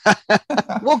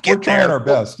 We'll get we're trying our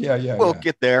best. We'll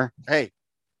get there. Hey,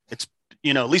 it's,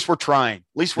 at least we're trying. At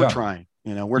least we're trying.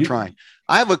 We're trying.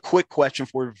 I have a quick question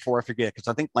for you before I forget, because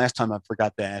I think last time I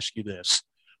forgot to ask you this.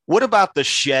 What about the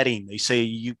shedding? They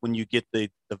say when you get the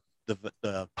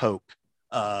poke,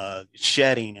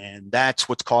 shedding, and that's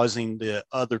what's causing the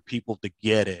other people to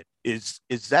get it. Is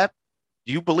that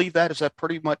Do you believe that? Is that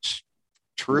pretty much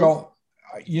true? Well,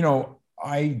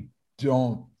 I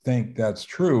don't think that's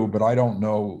true, but I don't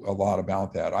know a lot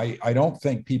about that. I don't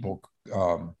think people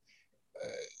um,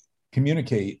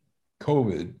 communicate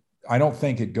COVID. I don't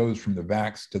think it goes from the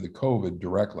vax to the COVID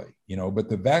directly, but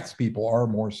the vax people are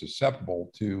more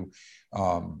susceptible to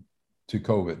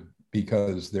COVID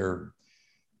because they're,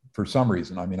 for some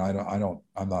reason. I mean,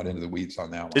 I'm not into the weeds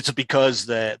on that one. It's because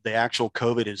the actual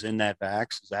COVID is in that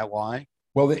vax. Is that why?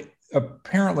 Well,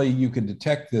 apparently you can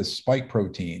detect this spike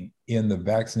protein in the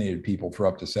vaccinated people for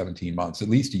up to 17 months, at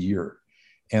least a year.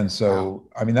 And so, wow.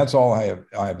 I mean, that's all I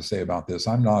have to say about this.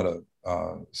 I'm not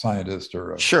a scientist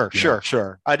or sure.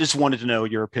 I just wanted to know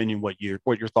your opinion, what your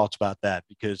thoughts about that,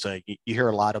 because you hear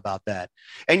a lot about that.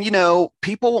 And,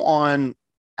 people on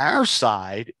our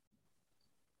side,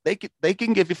 they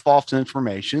can give you false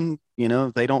information.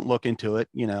 They don't look into it.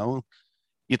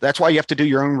 That's why you have to do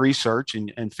your own research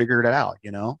and figure it out.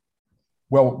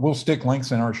 Well, we'll stick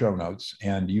links in our show notes,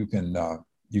 and you can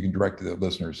direct the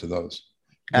listeners to those.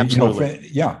 Absolutely.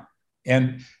 Yeah.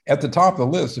 And at the top of the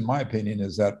list, in my opinion,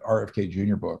 is that RFK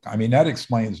Jr. book. I mean, that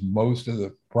explains most of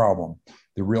the problem,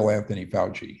 the real Anthony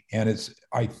Fauci. And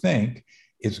I think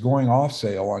it's going off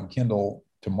sale on Kindle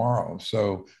tomorrow.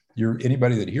 So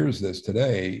anybody that hears this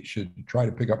today should try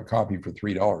to pick up a copy for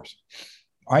 $3.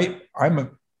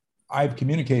 I've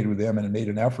communicated with them and made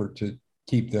an effort to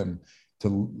keep them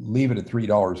to leave it at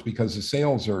 $3 because the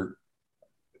sales are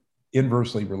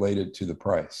inversely related to the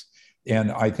price.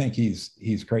 And I think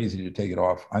he's crazy to take it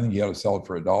off. I think he ought to sell it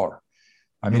for $1.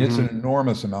 I mean, It's an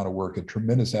enormous amount of work, a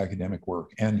tremendous academic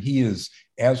work. And he is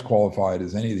as qualified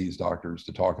as any of these doctors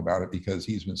to talk about it because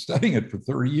he's been studying it for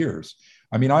 30 years.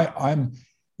 I mean,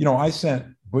 I sent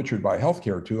Butchered by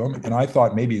Healthcare to him, and I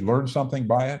thought maybe he learned something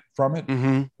from it.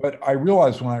 Mm-hmm. But I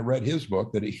realized when I read his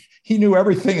book that he knew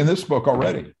everything in this book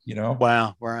already.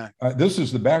 Wow, right. This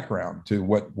is the background to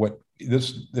what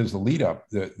this is the lead up,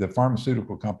 the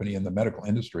pharmaceutical company and the medical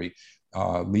industry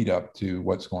lead up to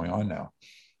what's going on now.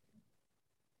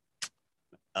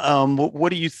 What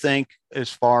do you think as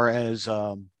far as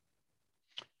the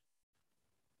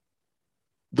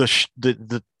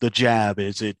jab?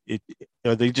 Is it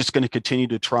are they just going to continue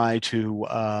to try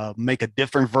to make a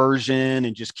different version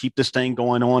and just keep this thing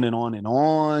going on and on and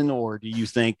on, or do you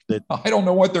think that I don't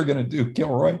know what they're going to do,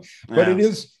 Kilroy, but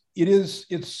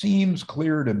it seems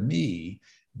clear to me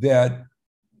that,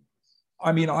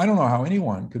 I mean, I don't know how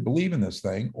anyone could believe in this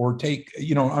thing or take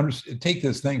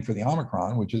this thing for the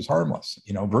Omicron, which is harmless,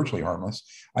 virtually harmless.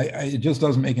 It just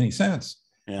doesn't make any sense.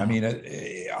 Yeah. I mean,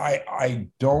 I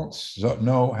don't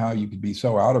know how you could be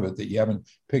so out of it that you haven't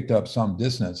picked up some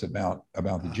dissonance about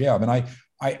the jab. And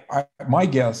my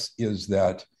guess is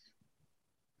that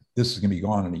this is going to be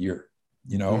gone in a year,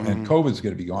 and COVID is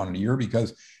going to be gone in a year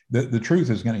because the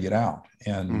truth is going to get out.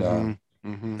 And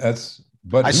that's.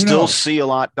 But I still see a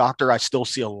lot, doctor. I still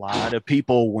see a lot of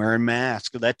people wearing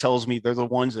masks. That tells me they're the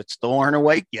ones that still aren't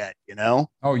awake yet.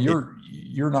 Oh, you're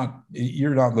not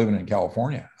living in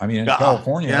California. I mean, in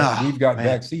California, we've got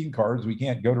vaccine cards. We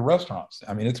can't go to restaurants.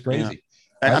 I mean, it's crazy.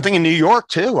 Yeah. And I think in New York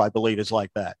too, I believe it's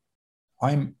like that.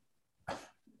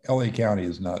 LA County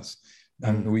is nuts.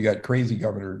 I mean, we got crazy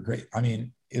governor. I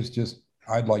mean, it's just,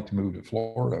 I'd like to move to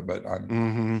Florida, but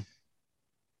I'm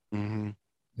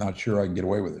not sure I can get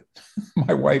away with it.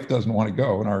 My wife doesn't want to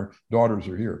go, and our daughters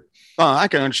are here. I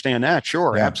can understand that.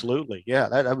 Sure. Yeah. Absolutely. Yeah.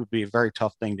 That would be a very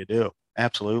tough thing to do.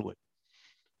 Absolutely.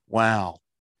 Wow.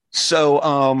 So,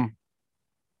 I'm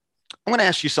going to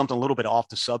ask you something a little bit off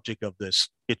the subject of this.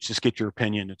 Just get your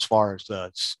opinion as far as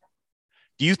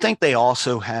do you think they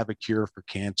also have a cure for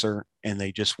cancer and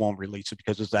they just won't release it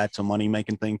because that's a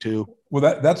money-making thing too?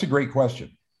 Well, that's a great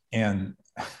question. And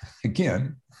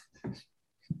again,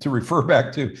 to refer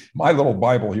back to my little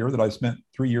Bible here that I spent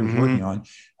 3 years working on,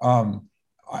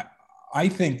 I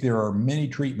think there are many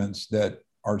treatments that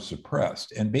are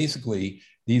suppressed. And basically,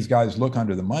 these guys look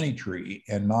under the money tree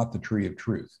and not the tree of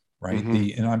truth, right?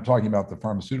 And I'm talking about the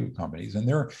pharmaceutical companies. And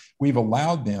we've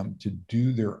allowed them to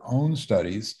do their own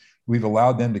studies. We've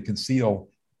allowed them to conceal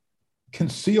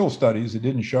studies that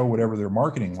didn't show whatever their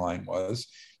marketing line was.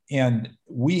 And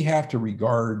we have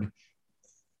to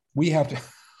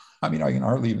I mean, I can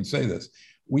hardly even say this.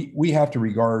 We have to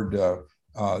regard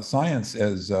science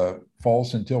as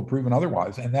false until proven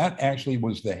otherwise. And that actually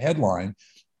was the headline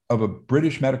of a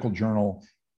British medical journal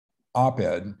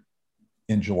op-ed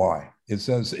in July. It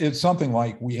says it's something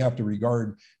like we have to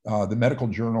regard the medical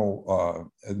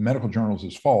journals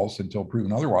as false until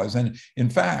proven otherwise. And in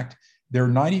fact, they're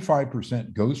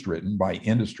 95% ghost written by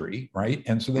industry, right?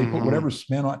 And so they put whatever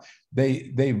spin on.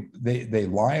 They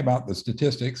lie about the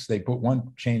statistics. They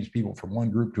change people from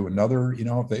one group to another. You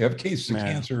know, if they have cases of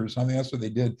cancer or something, that's what they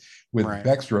did with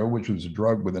Bextra, which was a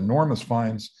drug with enormous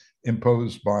fines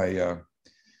imposed by.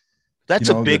 That's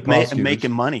a big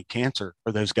making money cancer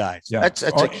for those guys. Yeah. That's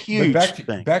a huge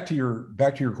thing. Back to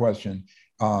your question.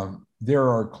 There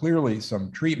are clearly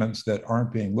some treatments that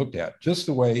aren't being looked at, just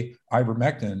the way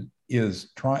ivermectin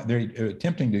is they're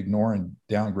attempting to ignore and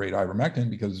downgrade ivermectin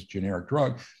because it's a generic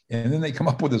drug. And then they come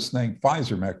up with this thing,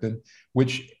 Pfizermectin,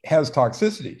 which has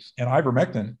toxicities, and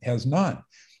ivermectin has none.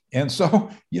 And so,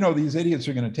 these idiots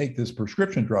are going to take this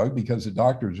prescription drug because the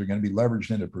doctors are going to be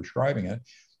leveraged into prescribing it.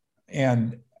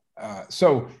 And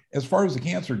so as far as the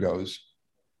cancer goes,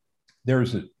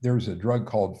 there's a drug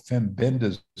called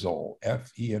fenbendazole,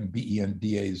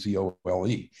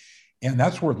 Fembendazole. And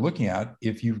that's worth looking at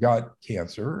if you've got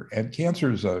cancer. And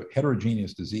cancer is a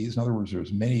heterogeneous disease. In other words,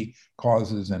 there's many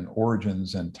causes and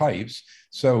origins and types.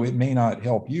 So it may not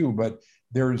help you, but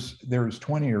there's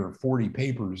 20 or 40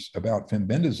 papers about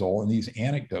fenbendazole and these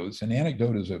anecdotes. An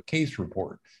anecdote is a case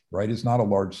report, right? It's not a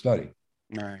large study.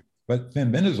 All right. But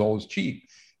fenbendazole is cheap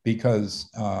because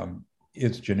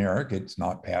it's generic, it's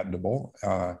not patentable.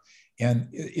 And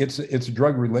it's a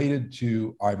drug related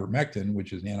to ivermectin,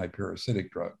 which is an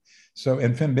antiparasitic drug. So,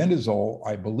 and fenbendazole,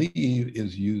 I believe,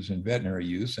 is used in veterinary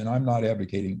use. And I'm not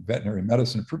advocating veterinary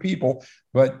medicine for people,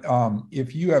 but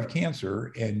if you have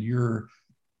cancer and you're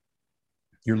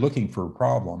looking for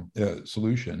a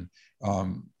solution,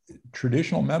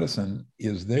 traditional medicine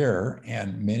is there,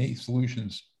 and many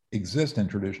solutions exist in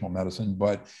traditional medicine,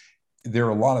 but there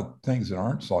are a lot of things that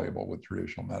aren't soluble with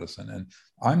traditional medicine. And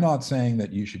I'm not saying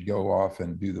that you should go off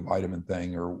and do the vitamin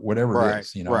thing or whatever it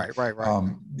is, Right.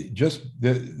 Just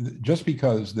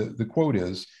because the quote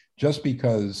is, just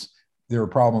because there are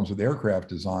problems with aircraft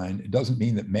design, it doesn't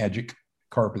mean that magic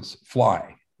carpets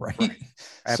fly, right?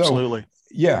 Absolutely. So,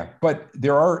 yeah, but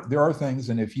there are things,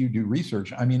 and if you do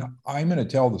research, I mean, I'm going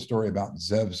to tell the story about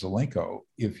Zev Zelenko.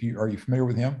 Are you familiar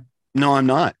with him? No, I'm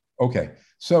not. Okay.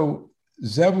 So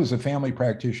Zev was a family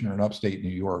practitioner in upstate New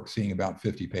York, seeing about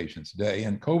 50 patients a day.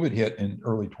 And COVID hit in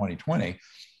early 2020,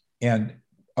 and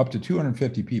up to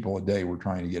 250 people a day were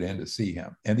trying to get in to see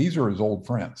him. And these are his old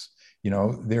friends.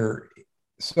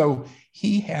 So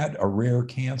he had a rare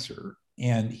cancer,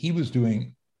 and he was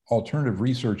doing alternative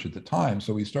research at the time.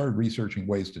 So he started researching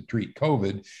ways to treat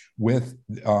COVID with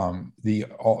the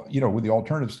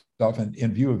alternative stuff and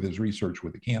in view of his research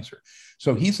with the cancer.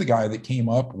 So he's the guy that came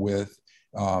up with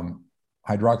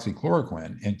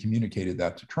hydroxychloroquine and communicated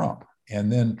that to Trump.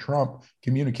 And then Trump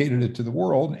communicated it to the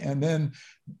world. And then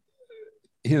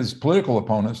his political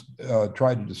opponents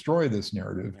tried to destroy this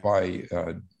narrative by,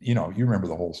 you remember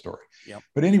the whole story. Yep.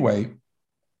 But anyway,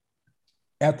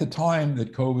 at the time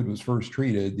that COVID was first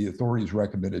treated, the authorities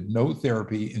recommended no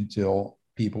therapy until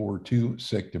people were too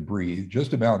sick to breathe,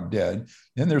 just about dead.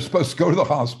 Then they're supposed to go to the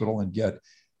hospital and get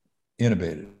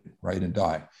intubated, right, and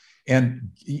die. And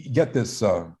get this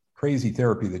crazy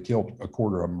therapy that killed a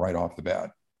quarter of them right off the bat,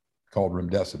 called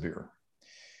remdesivir.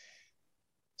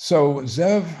 So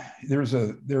Zev, there's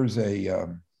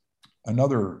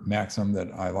another maxim that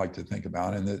I like to think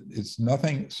about, and that it's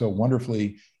nothing so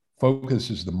wonderfully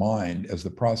focuses the mind as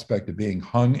the prospect of being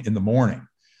hung in the morning.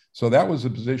 So that was the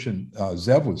position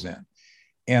Zev was in.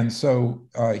 And so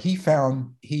he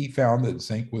found that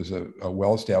zinc was a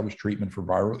well-established treatment for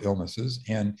viral illnesses.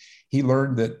 And he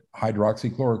learned that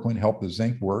hydroxychloroquine helped the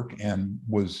zinc work and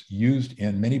was used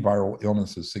in many viral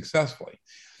illnesses successfully.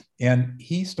 And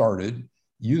he started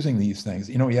using these things.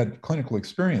 He had clinical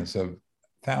experience of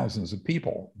thousands of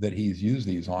people that he's used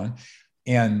these on.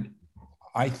 And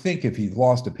I think if he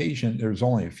lost a patient, there's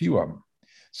only a few of them.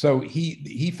 So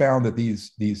he found that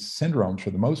these syndromes,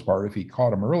 for the most part, if he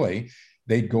caught them early,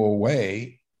 they'd go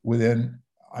away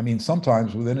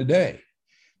sometimes within a day.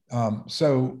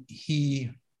 So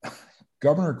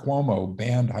Governor Cuomo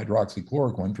banned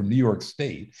hydroxychloroquine from New York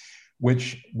State,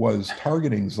 which was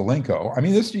targeting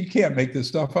Zelenko. You can't make this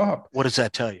stuff up. What does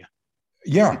that tell you?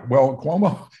 Yeah, well,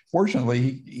 Cuomo,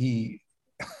 fortunately, he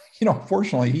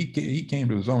came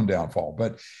to his own downfall.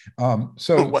 But well,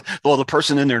 the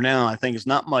person in there now, I think, is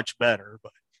not much better,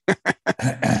 but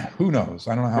who knows?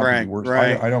 I don't know how it could be worse.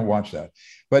 Right. I don't watch that.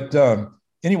 But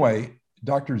anyway,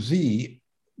 Dr. Z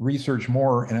researched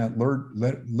more, and it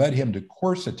led him to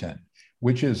quercetin,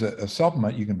 which is a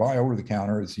supplement you can buy over the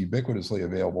counter. It's ubiquitously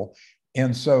available.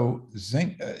 And so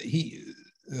Zelenko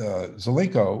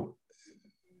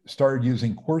started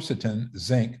using quercetin,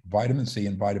 zinc, vitamin C,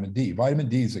 and vitamin D. Vitamin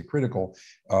D is a critical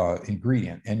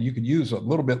ingredient, and you could use a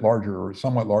little bit larger or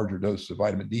somewhat larger dose of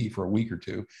vitamin D for a week or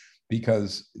two,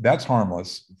 because that's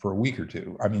harmless for a week or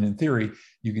two. I mean, in theory,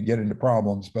 you could get into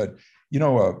problems, but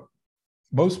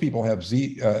most people have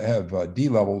D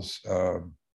levels.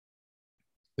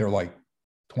 They're like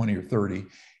 20 or 30.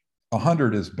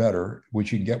 100 is better,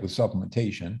 which you can get with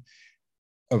supplementation,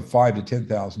 of 5 to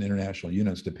 10,000 international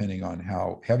units, depending on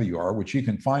how heavy you are, which you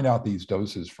can find out these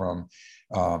doses from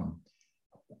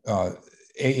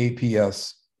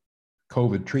AAPS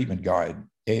COVID treatment guide,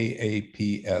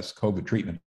 AAPS COVID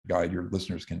treatment guide. Your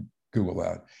listeners can Google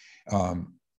that.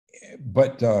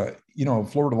 But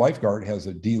Florida Lifeguard has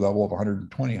a D level of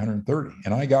 120, 130.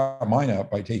 And I got mine up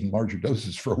by taking larger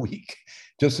doses for a week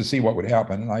just to see what would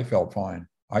happen. And I felt fine.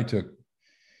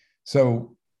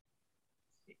 So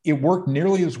it worked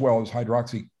nearly as well as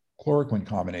hydroxychloroquine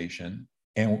combination,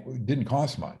 and it didn't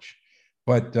cost much.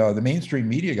 But the mainstream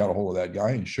media got a hold of that guy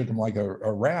and shook him like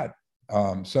a rat.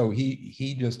 So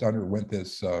he just underwent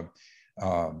this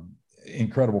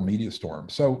incredible media storm.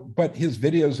 But his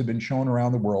videos have been shown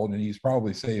around the world, and he's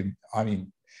probably saved,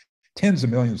 tens of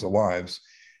millions of lives.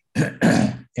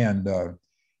 And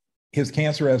his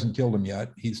cancer hasn't killed him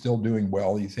yet. He's still doing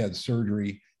well. He's had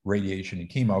surgery, radiation, and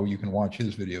chemo. You can watch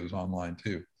his videos online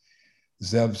too.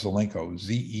 Zev Zelenko,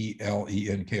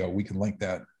 Zelenko. We can link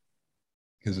that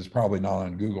because it's probably not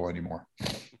on Google anymore.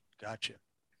 Gotcha.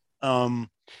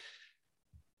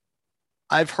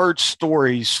 I've heard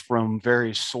stories from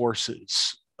various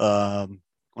sources when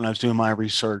I was doing my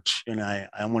research, and I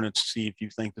wanted to see if you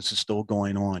think this is still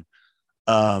going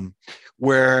on,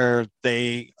 where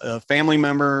a family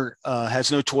member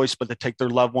has no choice but to take their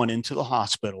loved one into the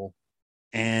hospital,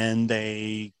 and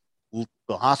the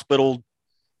hospital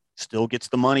still gets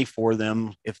the money for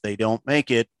them if they don't make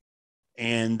it,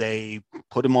 and they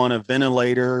put them on a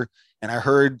ventilator. And I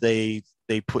heard they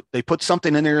put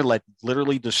something in there like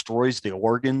literally destroys the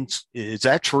organs. Is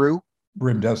that true?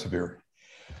 Remdesivir.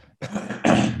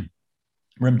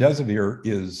 Remdesivir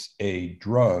is a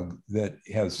drug that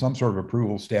has some sort of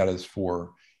approval status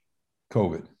for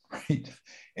COVID, right?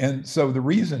 And so the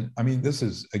reason, this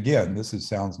sounds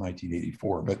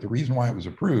 1984, but the reason why it was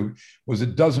approved was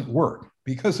it doesn't work.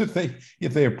 Because if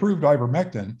they approved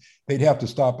ivermectin, they'd have to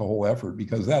stop the whole effort,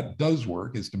 because that does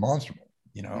work. It's demonstrable,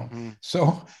 Mm-hmm.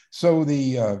 So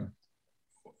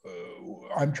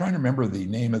I'm trying to remember the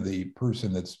name of the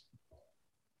person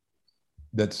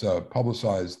that's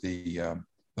publicized the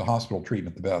hospital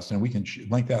treatment the best, and we can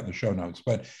link that in the show notes.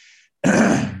 But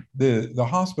the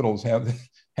hospitals have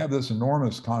this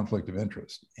enormous conflict of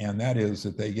interest, and that is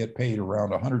that they get paid around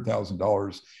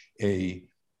 $100,000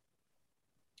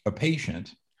 a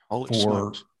patient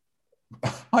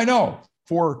I know,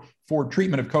 for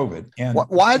treatment of COVID. And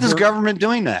why is the government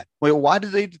doing that? Well, why do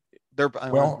they?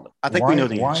 I think we know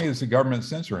the why answer. Is the government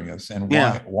censoring us, and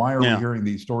why are we hearing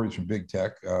these stories from big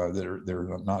tech that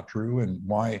are not true, and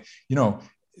why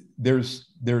there's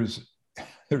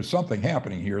something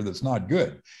happening here that's not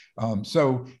good.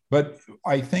 But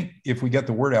I think if we get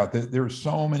the word out, that there's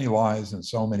so many lies and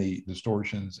so many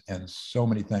distortions and so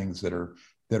many things that are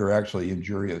actually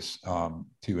injurious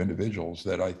to individuals,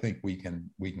 that I think we can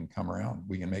come around.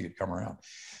 We can make it come around.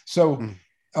 So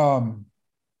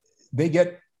they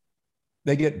get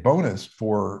bonus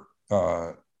for.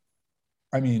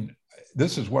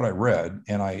 This is what I read,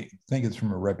 and I think it's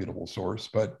from a reputable source.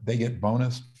 But they get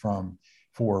bonus for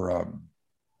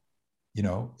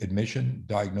admission,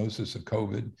 diagnosis of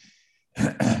COVID,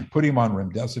 put him on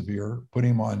remdesivir, put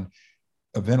him on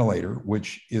a ventilator,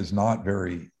 which is not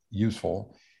very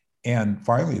useful. And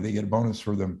finally, they get a bonus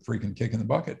for them freaking kicking the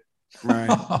bucket. Right.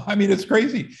 It's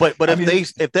crazy. But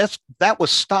if that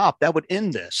was stopped, that would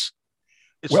end this.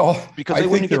 Because I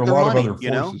think there are a lot of other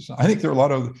forces. I think there are a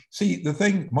lot of. See, the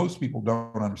thing most people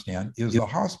don't understand is the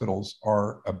hospitals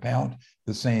are about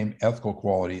the same ethical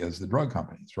quality as the drug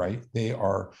companies, right? They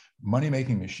are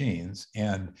money-making machines.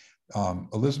 And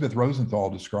Elizabeth Rosenthal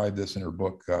described this in her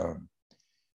book.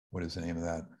 What is the name of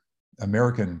that?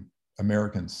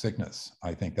 American Sickness.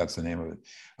 I think that's the name of it.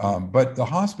 But the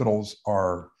hospitals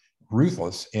are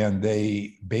ruthless, and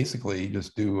they basically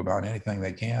just do about anything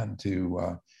they can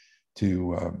to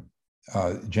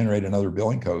generate another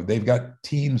billing code. They've got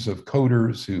teams of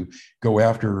coders who go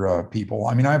after people.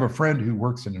 I have a friend who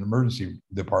works in an emergency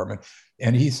department,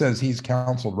 and he says he's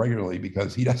counseled regularly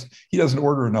because he doesn't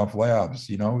order enough labs.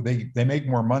 They make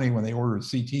more money when they order a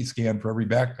CT scan for every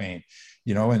back pain.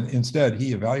 And instead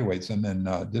he evaluates them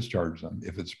and discharges them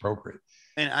if it's appropriate.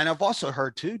 And I've also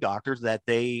heard too, doctors, that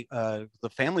the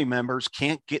family members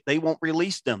they won't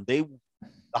release them.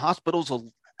 The hospitals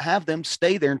will have them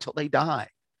stay there until they die.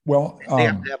 Well, They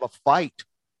have to have a fight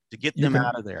to get you them can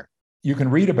out of there. you can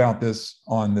read about this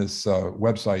on this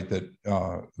website that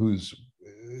who's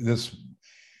this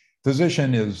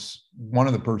physician is one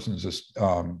of the persons just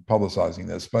publicizing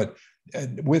this. But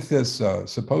with this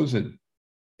supposed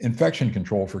infection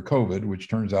control for COVID, which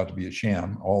turns out to be a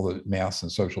sham, all the masks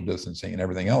and social distancing and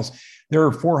everything else, there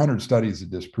are 400 studies that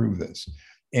disprove this.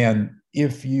 And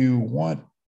if you want,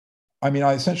 I mean,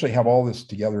 I essentially have all this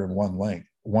together in one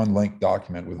link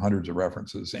document with hundreds of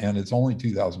references, and it's only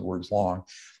 2,000 words long.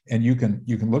 And you can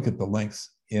look at the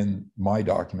links in my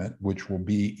document, which will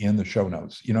be in the show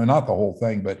notes. You know, not the whole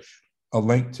thing, but a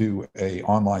link to a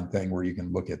online thing where you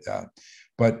can look at that.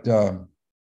 But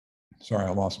sorry,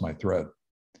 I lost my thread.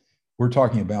 We're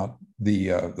talking about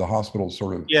the hospitals,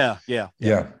 sort of. Yeah.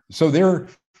 So they're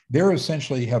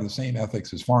essentially have the same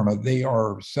ethics as pharma. They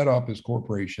are set up as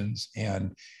corporations,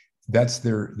 and that's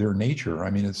their nature.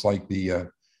 I mean, it's like the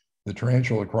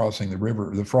tarantula crossing the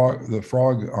river, the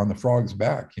frog on the frog's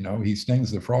back. You know, he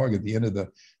stings the frog at the end of the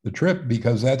trip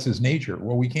because that's his nature.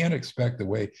 Well, we can't expect the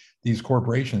way these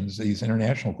corporations, these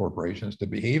international corporations, to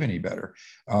behave any better.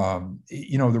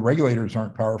 You know, the regulators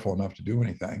aren't powerful enough to do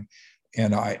anything.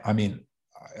 And I mean,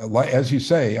 as you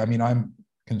say, I mean, I'm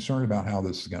concerned about how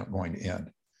this is going to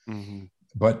end. Mm-hmm.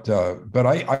 But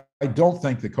I don't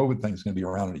think the COVID thing is going to be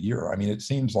around in a year. I mean, it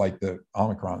seems like the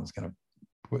Omicron is going to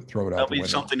throw it out the window.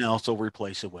 Something else will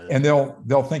replace it with it. And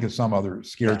they'll think of some other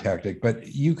scare tactic. But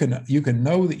you can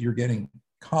know that you're getting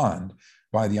conned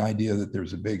by the idea that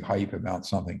there's a big hype about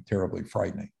something terribly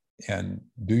frightening. And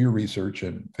do your research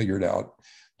and figure it out,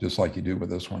 just like you do with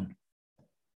this one.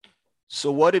 So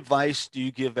what advice do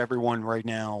you give everyone right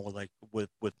now, like with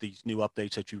these new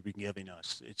updates that you've been giving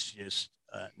us? It's just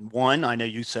one, I know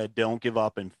you said don't give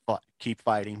up and keep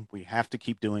fighting. We have to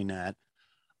keep doing that.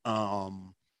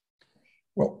 Well,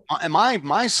 and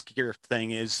my scare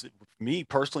thing is, me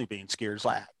personally being scared, is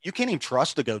like, you can't even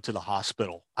trust to go to the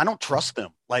hospital. I don't trust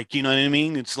them. Like, you know what I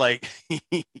mean? It's like,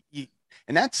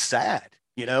 and that's sad,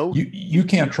 you know? You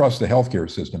can't trust the healthcare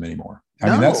system anymore. I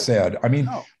mean, that's sad. I mean,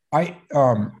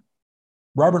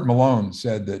 Robert Malone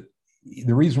said that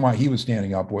the reason why he was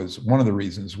standing up one of the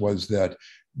reasons was that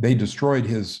they destroyed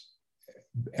his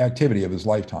activity of his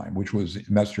lifetime, which was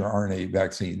messenger RNA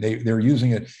vaccine. They're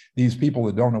using it. These people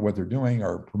that don't know what they're doing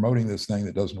are promoting this thing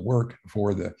that doesn't work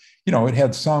for the, you know, it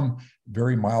had some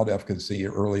very mild efficacy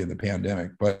early in the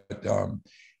pandemic, but,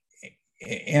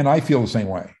 and I feel the same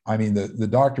way. I mean, the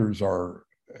doctors are,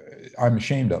 I'm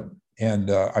ashamed of them.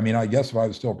 And I mean, I guess if I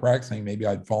was still practicing, maybe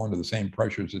I'd fall into the same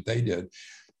pressures that they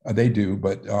do.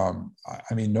 But I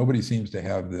mean, nobody seems to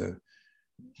have the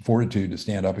fortitude to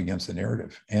stand up against the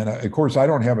narrative. And of course, I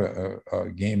don't have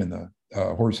a game in the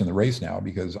horse in the race now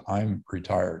because I'm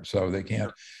retired, so they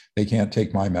can't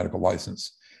take my medical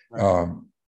license. Right.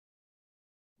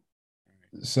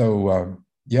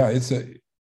 Yeah, it's an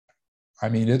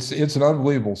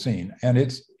unbelievable scene, and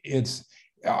it's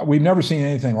we've never seen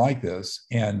anything like this,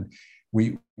 and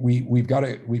we've got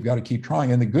to keep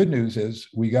trying. And the good news is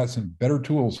we got some better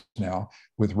tools now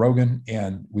with Rogan,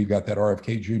 and we've got that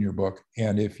RFK Jr. book.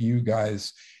 And if you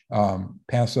guys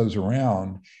pass those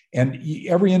around, and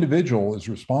every individual is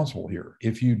responsible here.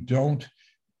 If you don't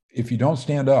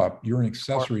stand up, you're an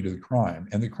accessory to the crime,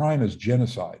 and the crime is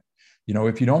genocide. You know,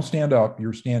 if you don't stand up,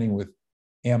 you're standing with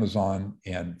Amazon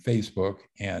and Facebook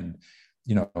and,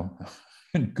 you know,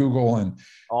 and Google and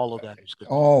all of that is good.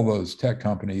 All those tech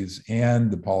companies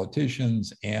and the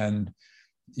politicians and,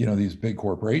 you know, these big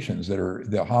corporations that are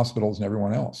the hospitals and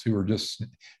everyone else who are just,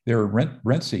 they're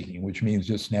rent seeking, which means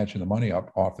just snatching the money up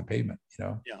off the pavement, you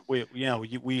know? Yeah.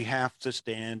 We have to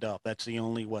stand up. That's the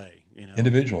only way, you know,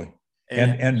 individually.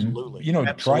 And you know,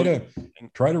 absolutely.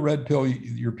 try to red pill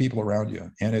your people around you.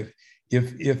 And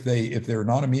if they're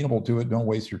not amenable to it, don't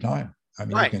waste your time. I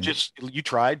mean, right. You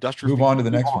try, dust your move on to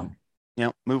the next one.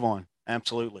 Yeah, move on.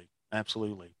 Absolutely.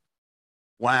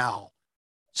 Wow.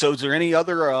 So is there any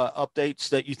other updates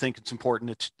that you think it's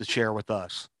important to share with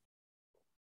us?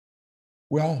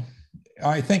 Well,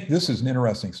 I think this is an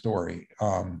interesting story.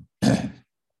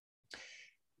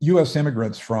 U.S.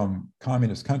 immigrants from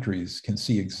communist countries can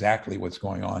see exactly what's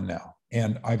going on now.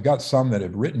 And I've got some that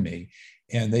have written me,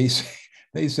 and they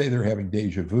say they're having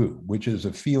deja vu, which is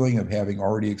a feeling of having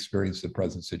already experienced the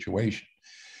present situation.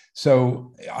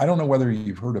 So I don't know whether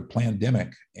you've heard of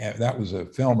Plandemic. That was a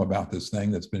film about this thing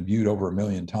that's been viewed over 1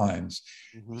 million times.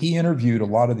 Mm-hmm. He interviewed a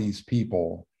lot of these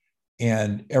people,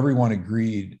 and everyone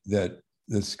agreed that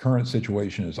this current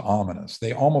situation is ominous.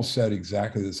 They almost said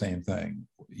exactly the same thing.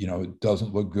 it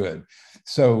doesn't look good.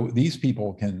 So these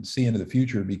people can see into the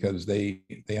future because they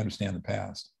understand the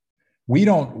past. We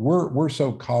don't. We're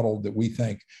so coddled that we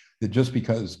think that just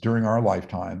because during our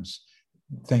lifetimes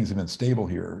things have been stable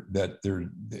here, that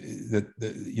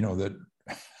that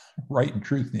right and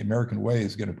truth in the American way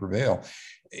is going to prevail.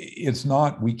 It's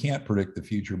not. We can't predict the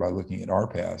future by looking at our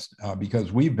past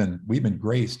because we've been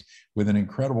graced with an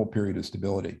incredible period of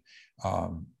stability.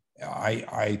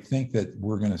 I think that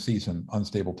we're going to see some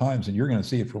unstable times, and you're going to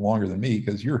see it for longer than me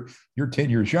because you're 10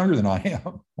 years younger than I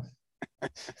am.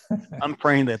 I'm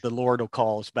praying that the Lord will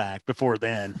call us back before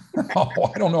then.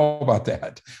 Oh, I don't know about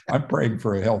that. I'm praying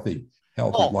for a healthy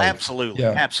life. Absolutely.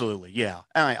 Yeah. Absolutely. Yeah.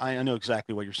 I know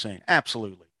exactly what you're saying.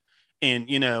 Absolutely. And,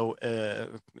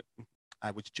 I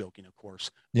was joking, of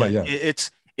course, but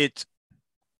it's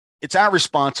our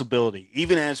responsibility,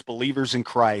 even as believers in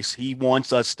Christ. He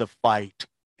wants us to fight,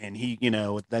 and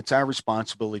that's our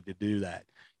responsibility to do that.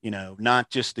 Not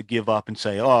just to give up and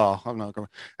say, "Oh, I'm not going."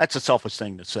 That's a selfish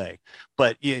thing to say,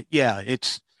 but yeah,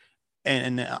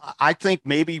 and I think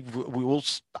maybe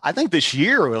I think this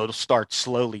year it'll start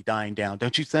slowly dying down.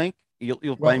 Don't you think?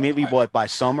 You'll maybe by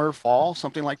summer, fall,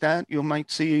 something like that. You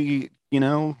might see,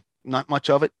 not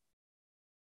much of it.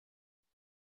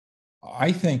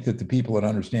 I think that the people that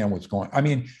understand what's going, I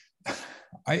mean,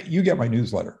 you get my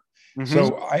newsletter. Mm-hmm.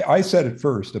 So I said it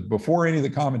first, before any of the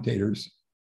commentators,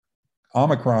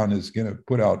 Omicron is going to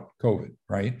put out COVID,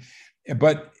 right?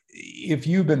 But if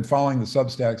you've been following the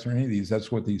Substacks or any of these,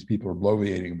 that's what these people are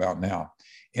bloviating about now.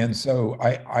 And so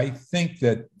I think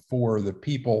that for the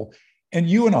people, and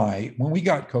you and I, when we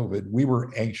got COVID, we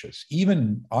were anxious.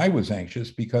 Even I was anxious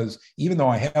because even though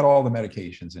I had all the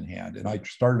medications in hand and I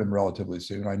started them relatively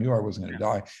soon, I knew I wasn't going to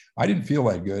die. I didn't feel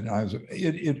that good.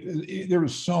 And there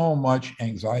was so much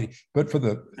anxiety. But for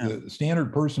the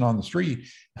standard person on the street,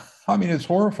 I mean, it's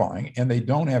horrifying, and they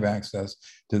don't have access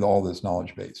to all this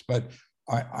knowledge base. But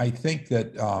I think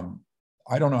that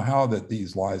I don't know how that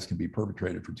these lies can be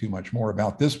perpetrated for too much more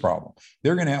about this problem.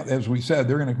 They're going to have, as we said,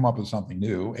 they're going to come up with something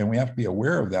new, and we have to be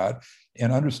aware of that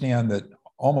and understand that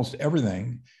almost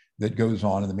everything that goes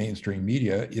on in the mainstream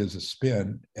media is a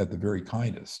spin at the very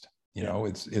kindest.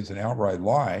 It's an outright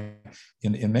lie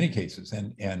in many cases.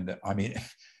 And I mean,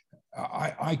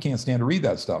 I can't stand to read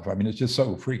that stuff. I mean, it's just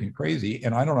so freaking crazy.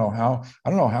 And I don't know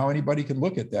how anybody can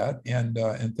look at that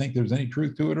and think there's any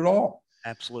truth to it at all.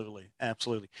 Absolutely.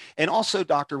 Absolutely. And also,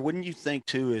 doctor, wouldn't you think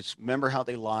too, remember how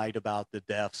they lied about the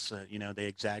deaths? They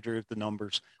exaggerated the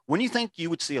numbers. Wouldn't you think you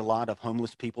would see a lot of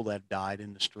homeless people that have died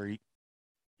in the street?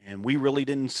 And we really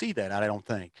didn't see that. I don't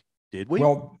think. Did we?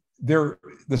 Well, the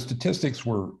statistics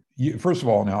were, first of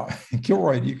all, now,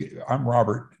 Kilroy, I'm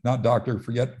Robert, not doctor.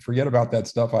 Forget about that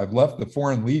stuff. I've left the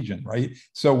Foreign Legion, right?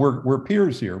 So we're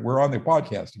peers here. We're on the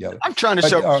podcast together. I'm trying to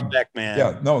show respect, man.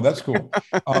 Yeah, no, that's cool.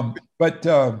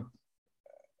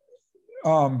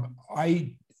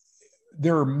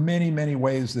 There are many, many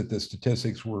ways that the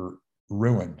statistics were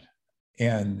ruined,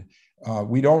 and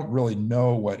we don't really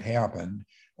know what happened.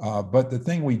 But the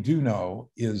thing we do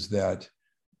know is that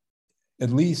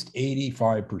at least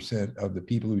 85% of the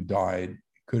people who died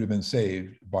could have been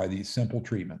saved by these simple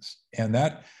treatments. And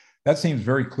that seems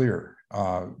very clear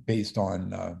based on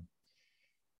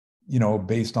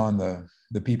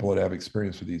the people that have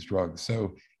experience with these drugs.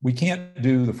 So we can't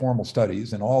do the formal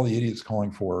studies, and all the idiots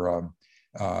calling for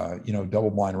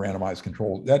double-blind randomized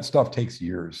control. That stuff takes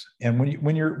years. And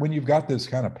when you've got this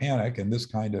kind of panic and this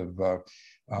kind of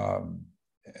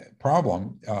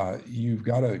problem, you've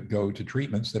got to go to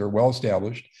treatments that are well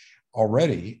established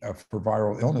already for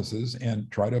viral illnesses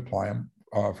and try to apply them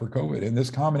for COVID. And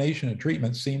this combination of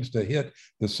treatments seems to hit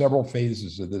the several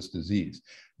phases of this disease.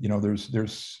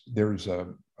 There's a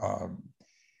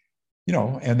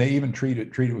and they even treat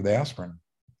it with aspirin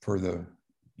for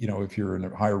if you're in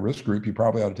a higher risk group, you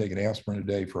probably ought to take an aspirin a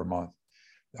day for a month.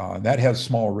 That has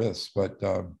small risks, but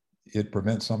it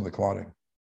prevents some of the clotting.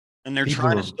 And they're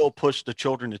trying to still push the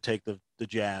children to take the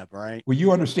jab, right? Well,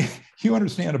 you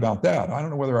understand about that. I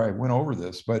don't know whether I went over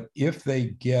this, but if they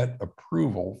get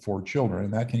approval for children,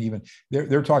 and that can even,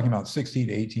 they're talking about 16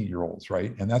 to 18-year-olds,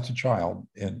 right? And that's a child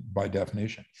by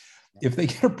definition. If they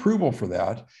get approval for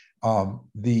that,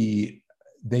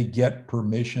 they get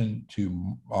permission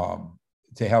to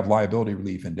have liability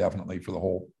relief indefinitely for the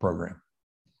whole program.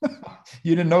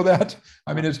 You didn't know that?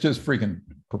 I mean, it's just freaking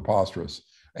preposterous.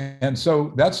 And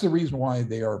so that's the reason why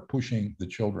they are pushing the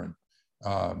children.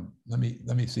 Let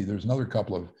me see. There's another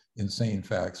couple of insane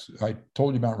facts. I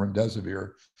told you about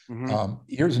remdesivir. Mm-hmm.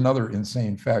 Here's another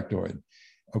insane factoid.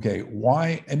 Okay,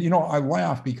 why? And I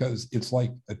laugh because it's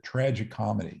like a tragic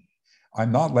comedy.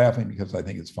 I'm not laughing because I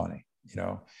think it's funny. you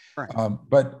know. Right.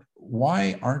 But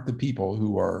why aren't the people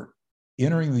who are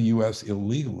entering the US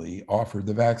illegally offered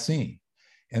the vaccine?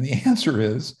 And the answer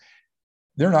is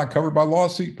they're not covered by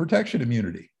lawsuit protection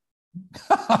immunity.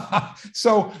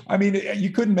 So, I mean, you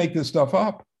couldn't make this stuff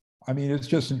up. I mean, it's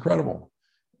just incredible.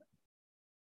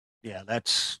 Yeah,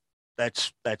 that's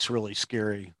really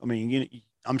scary. I mean,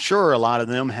 I'm sure a lot of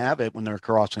them have it when they're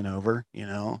crossing over, you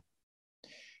know.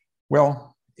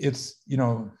 Well, it's,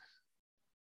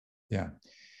 yeah.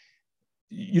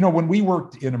 When we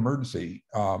worked in emergency,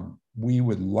 we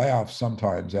would laugh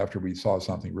sometimes after we saw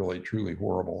something really, truly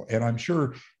horrible. And I'm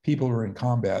sure people who are in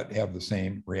combat have the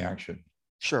same reaction.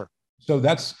 Sure. So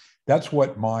that's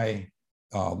what my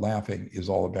laughing is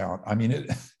all about. I mean,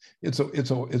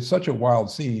 it's such a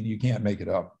wild scene, you can't make it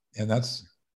up. And that's,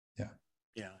 yeah.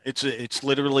 Yeah, it's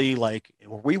literally like,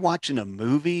 were we watching a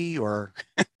movie or?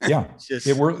 Yeah,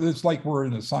 it's like we're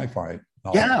in a sci-fi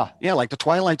novel. Yeah, like the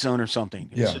Twilight Zone or something.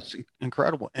 It's just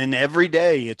incredible. And every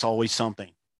day it's always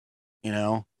something, you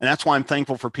know. And that's why I'm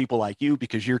thankful for people like you,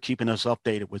 because you're keeping us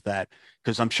updated with that.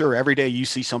 Because I'm sure every day you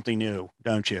see something new,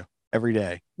 don't you? Every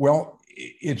day. Well,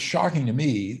 it's shocking to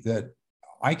me that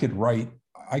I could write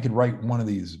one of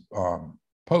these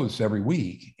posts every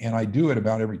week, and I do it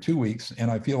about every 2 weeks, and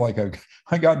I feel like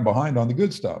I've gotten behind on the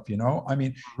good stuff, you know. I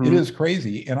mean, It is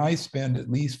crazy, and I spend at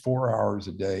least 4 hours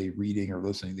a day reading or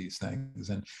listening to these things,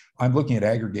 and I'm looking at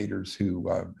aggregators who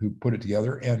put it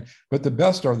together. But the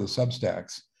best are the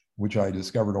Substacks, which I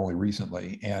discovered only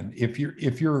recently. And if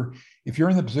you're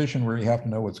in the position where you have to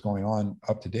know what's going on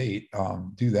up to date,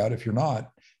 do that. If you're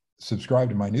not, subscribe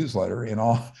to my newsletter, and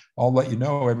I'll let you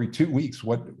know every 2 weeks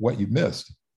what you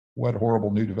missed, what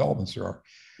horrible new developments there are.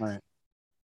 Right.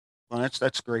 Well,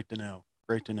 that's great to know.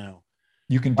 Great to know.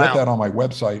 You can get that on my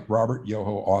website,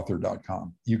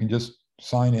 robertyohoauthor.com. You can just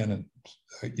sign in and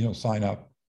sign up.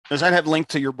 Does that have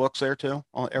links to your books there too?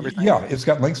 Everything? Yeah, it's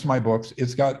got links to my books.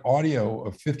 It's got audio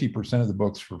of 50% of the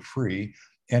books for free,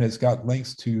 and it's got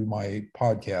links to my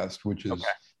podcast, which is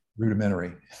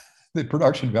rudimentary. The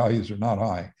production values are not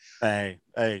high. Hey,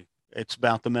 it's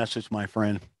about the message, my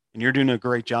friend, and you're doing a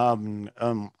great job. And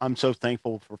I'm so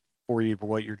thankful for you for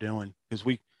what you're doing, because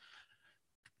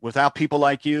without people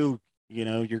like you,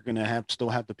 you're going to still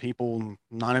have the people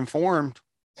not informed,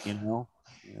 you know.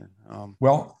 Yeah,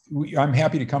 well, I'm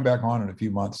happy to come back on in a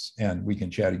few months, and we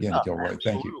can chat again, Gilroy.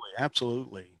 Thank you.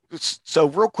 Absolutely. So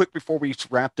real quick before we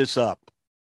wrap this up,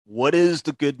 what is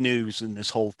the good news in this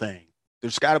whole thing?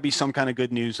 There's got to be some kind of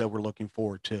good news that we're looking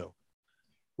forward to.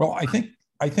 Well, I think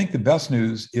the best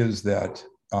news is that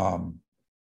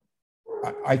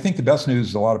I think the best news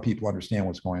is a lot of people understand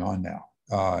what's going on now.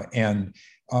 I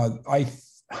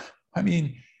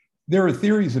mean, there are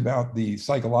theories about the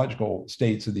psychological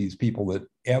states of these people that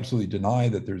absolutely deny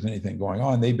that there's anything going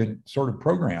on. They've been sort of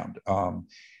programmed.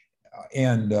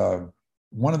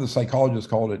 One of the psychologists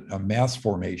called it a mass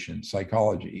formation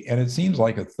psychology. And it seems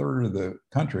like a third of the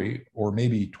country, or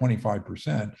maybe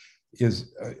 25%,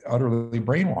 is utterly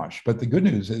brainwashed. But the good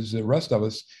news is the rest of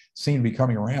us seem to be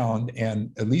coming around,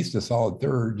 and at least a solid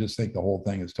third just think the whole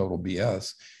thing is total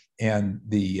BS. And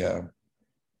the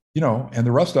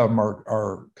rest of them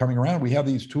are coming around. We have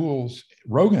these tools.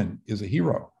 Rogan is a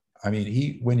hero. I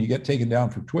mean, when you get taken down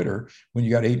for Twitter, when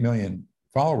you got 8 million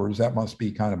followers, that must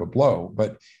be kind of a blow.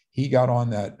 But he got on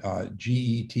that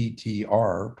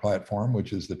GETTR platform,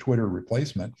 which is the Twitter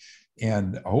replacement.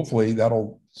 And hopefully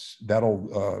that'll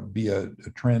be a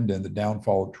trend in the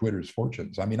downfall of Twitter's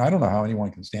fortunes. I mean, I don't know how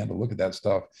anyone can stand to look at that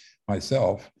stuff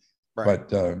myself, right.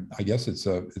 But I guess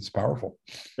it's powerful.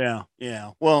 Yeah.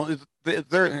 Well,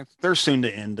 they're soon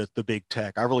to end the big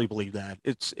tech. I really believe that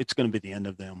it's going to be the end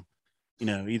of them.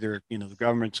 Either the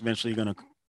government's eventually going to,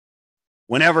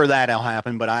 whenever that'll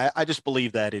happen. But I just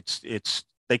believe that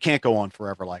they can't go on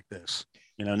forever like this.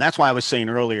 And that's why I was saying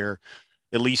earlier,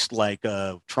 at least like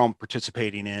Trump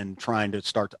participating in trying to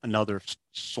start another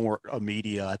sort of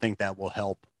media, I think that will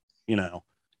help,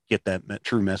 get that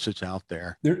true message out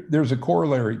there. There's a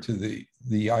corollary to the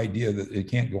idea that it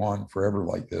can't go on forever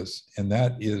like this. And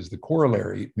that is, the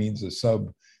corollary means a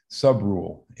sub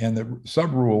rule. And the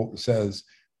sub rule says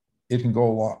it can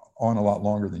go on a lot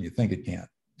longer than you think it can.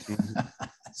 Mm-hmm.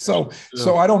 So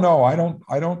I don't know. I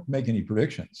don't make any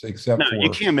predictions except for, you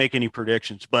can't make any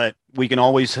predictions, but we can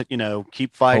always,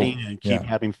 keep fighting and keep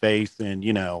having faith. And,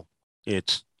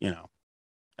 it's,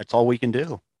 that's all we can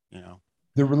do,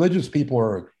 The religious people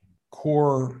are a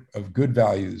core of good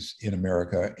values in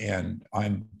America, and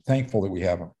I'm thankful that we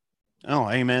have them. Oh,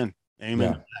 amen.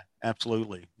 Amen. Yeah.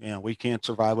 Absolutely. Yeah. We can't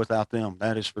survive without them.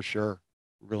 That is for sure.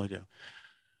 We really do.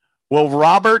 Well,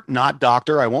 Robert, not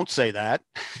doctor, I won't say that.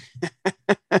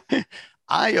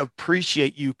 I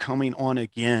appreciate you coming on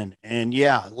again. And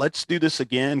yeah, let's do this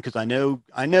again because I know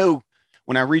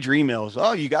when I read your emails,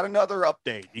 oh, you got another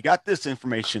update, you got this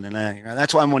information, and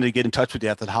that's why I wanted to get in touch with you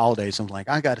after the holidays. I'm like,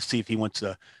 I got to see if he wants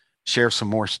to share some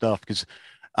more stuff because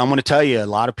I'm going to tell you a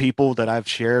lot of people that I've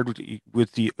shared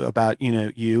with you about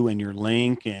you and your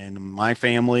link and my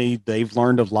family. They've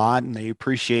learned a lot and they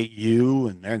appreciate you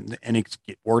and it's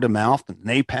get word of mouth and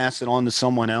they pass it on to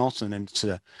someone else and then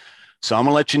so I'm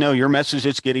gonna let you know your message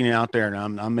is getting out there,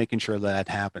 and I'm making sure that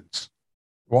happens.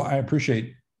 Well, I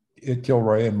appreciate it,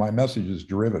 Kilroy, and my message is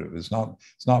derivative. It's not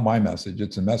my message.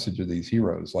 It's a message of these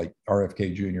heroes like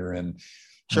RFK Jr. and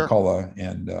Sure. McCullough,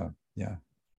 and yeah.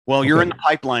 Well, you're in Okay. the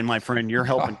pipeline, my friend. You're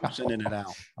helping. You're sending it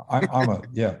out.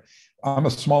 I'm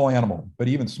a small animal, but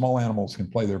even small animals can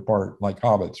play their part, like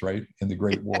hobbits, right, in the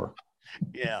Great War.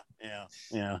 Yeah, yeah,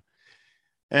 yeah.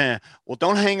 Yeah. Well,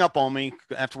 don't hang up on me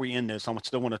after we end this. I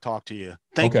still want to talk to you.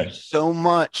 Thank you Okay, so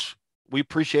much. We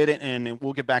appreciate it, and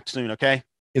we'll get back soon. Okay.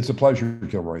 it's a pleasure,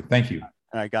 Kilroy. Thank you. All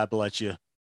right. God bless you.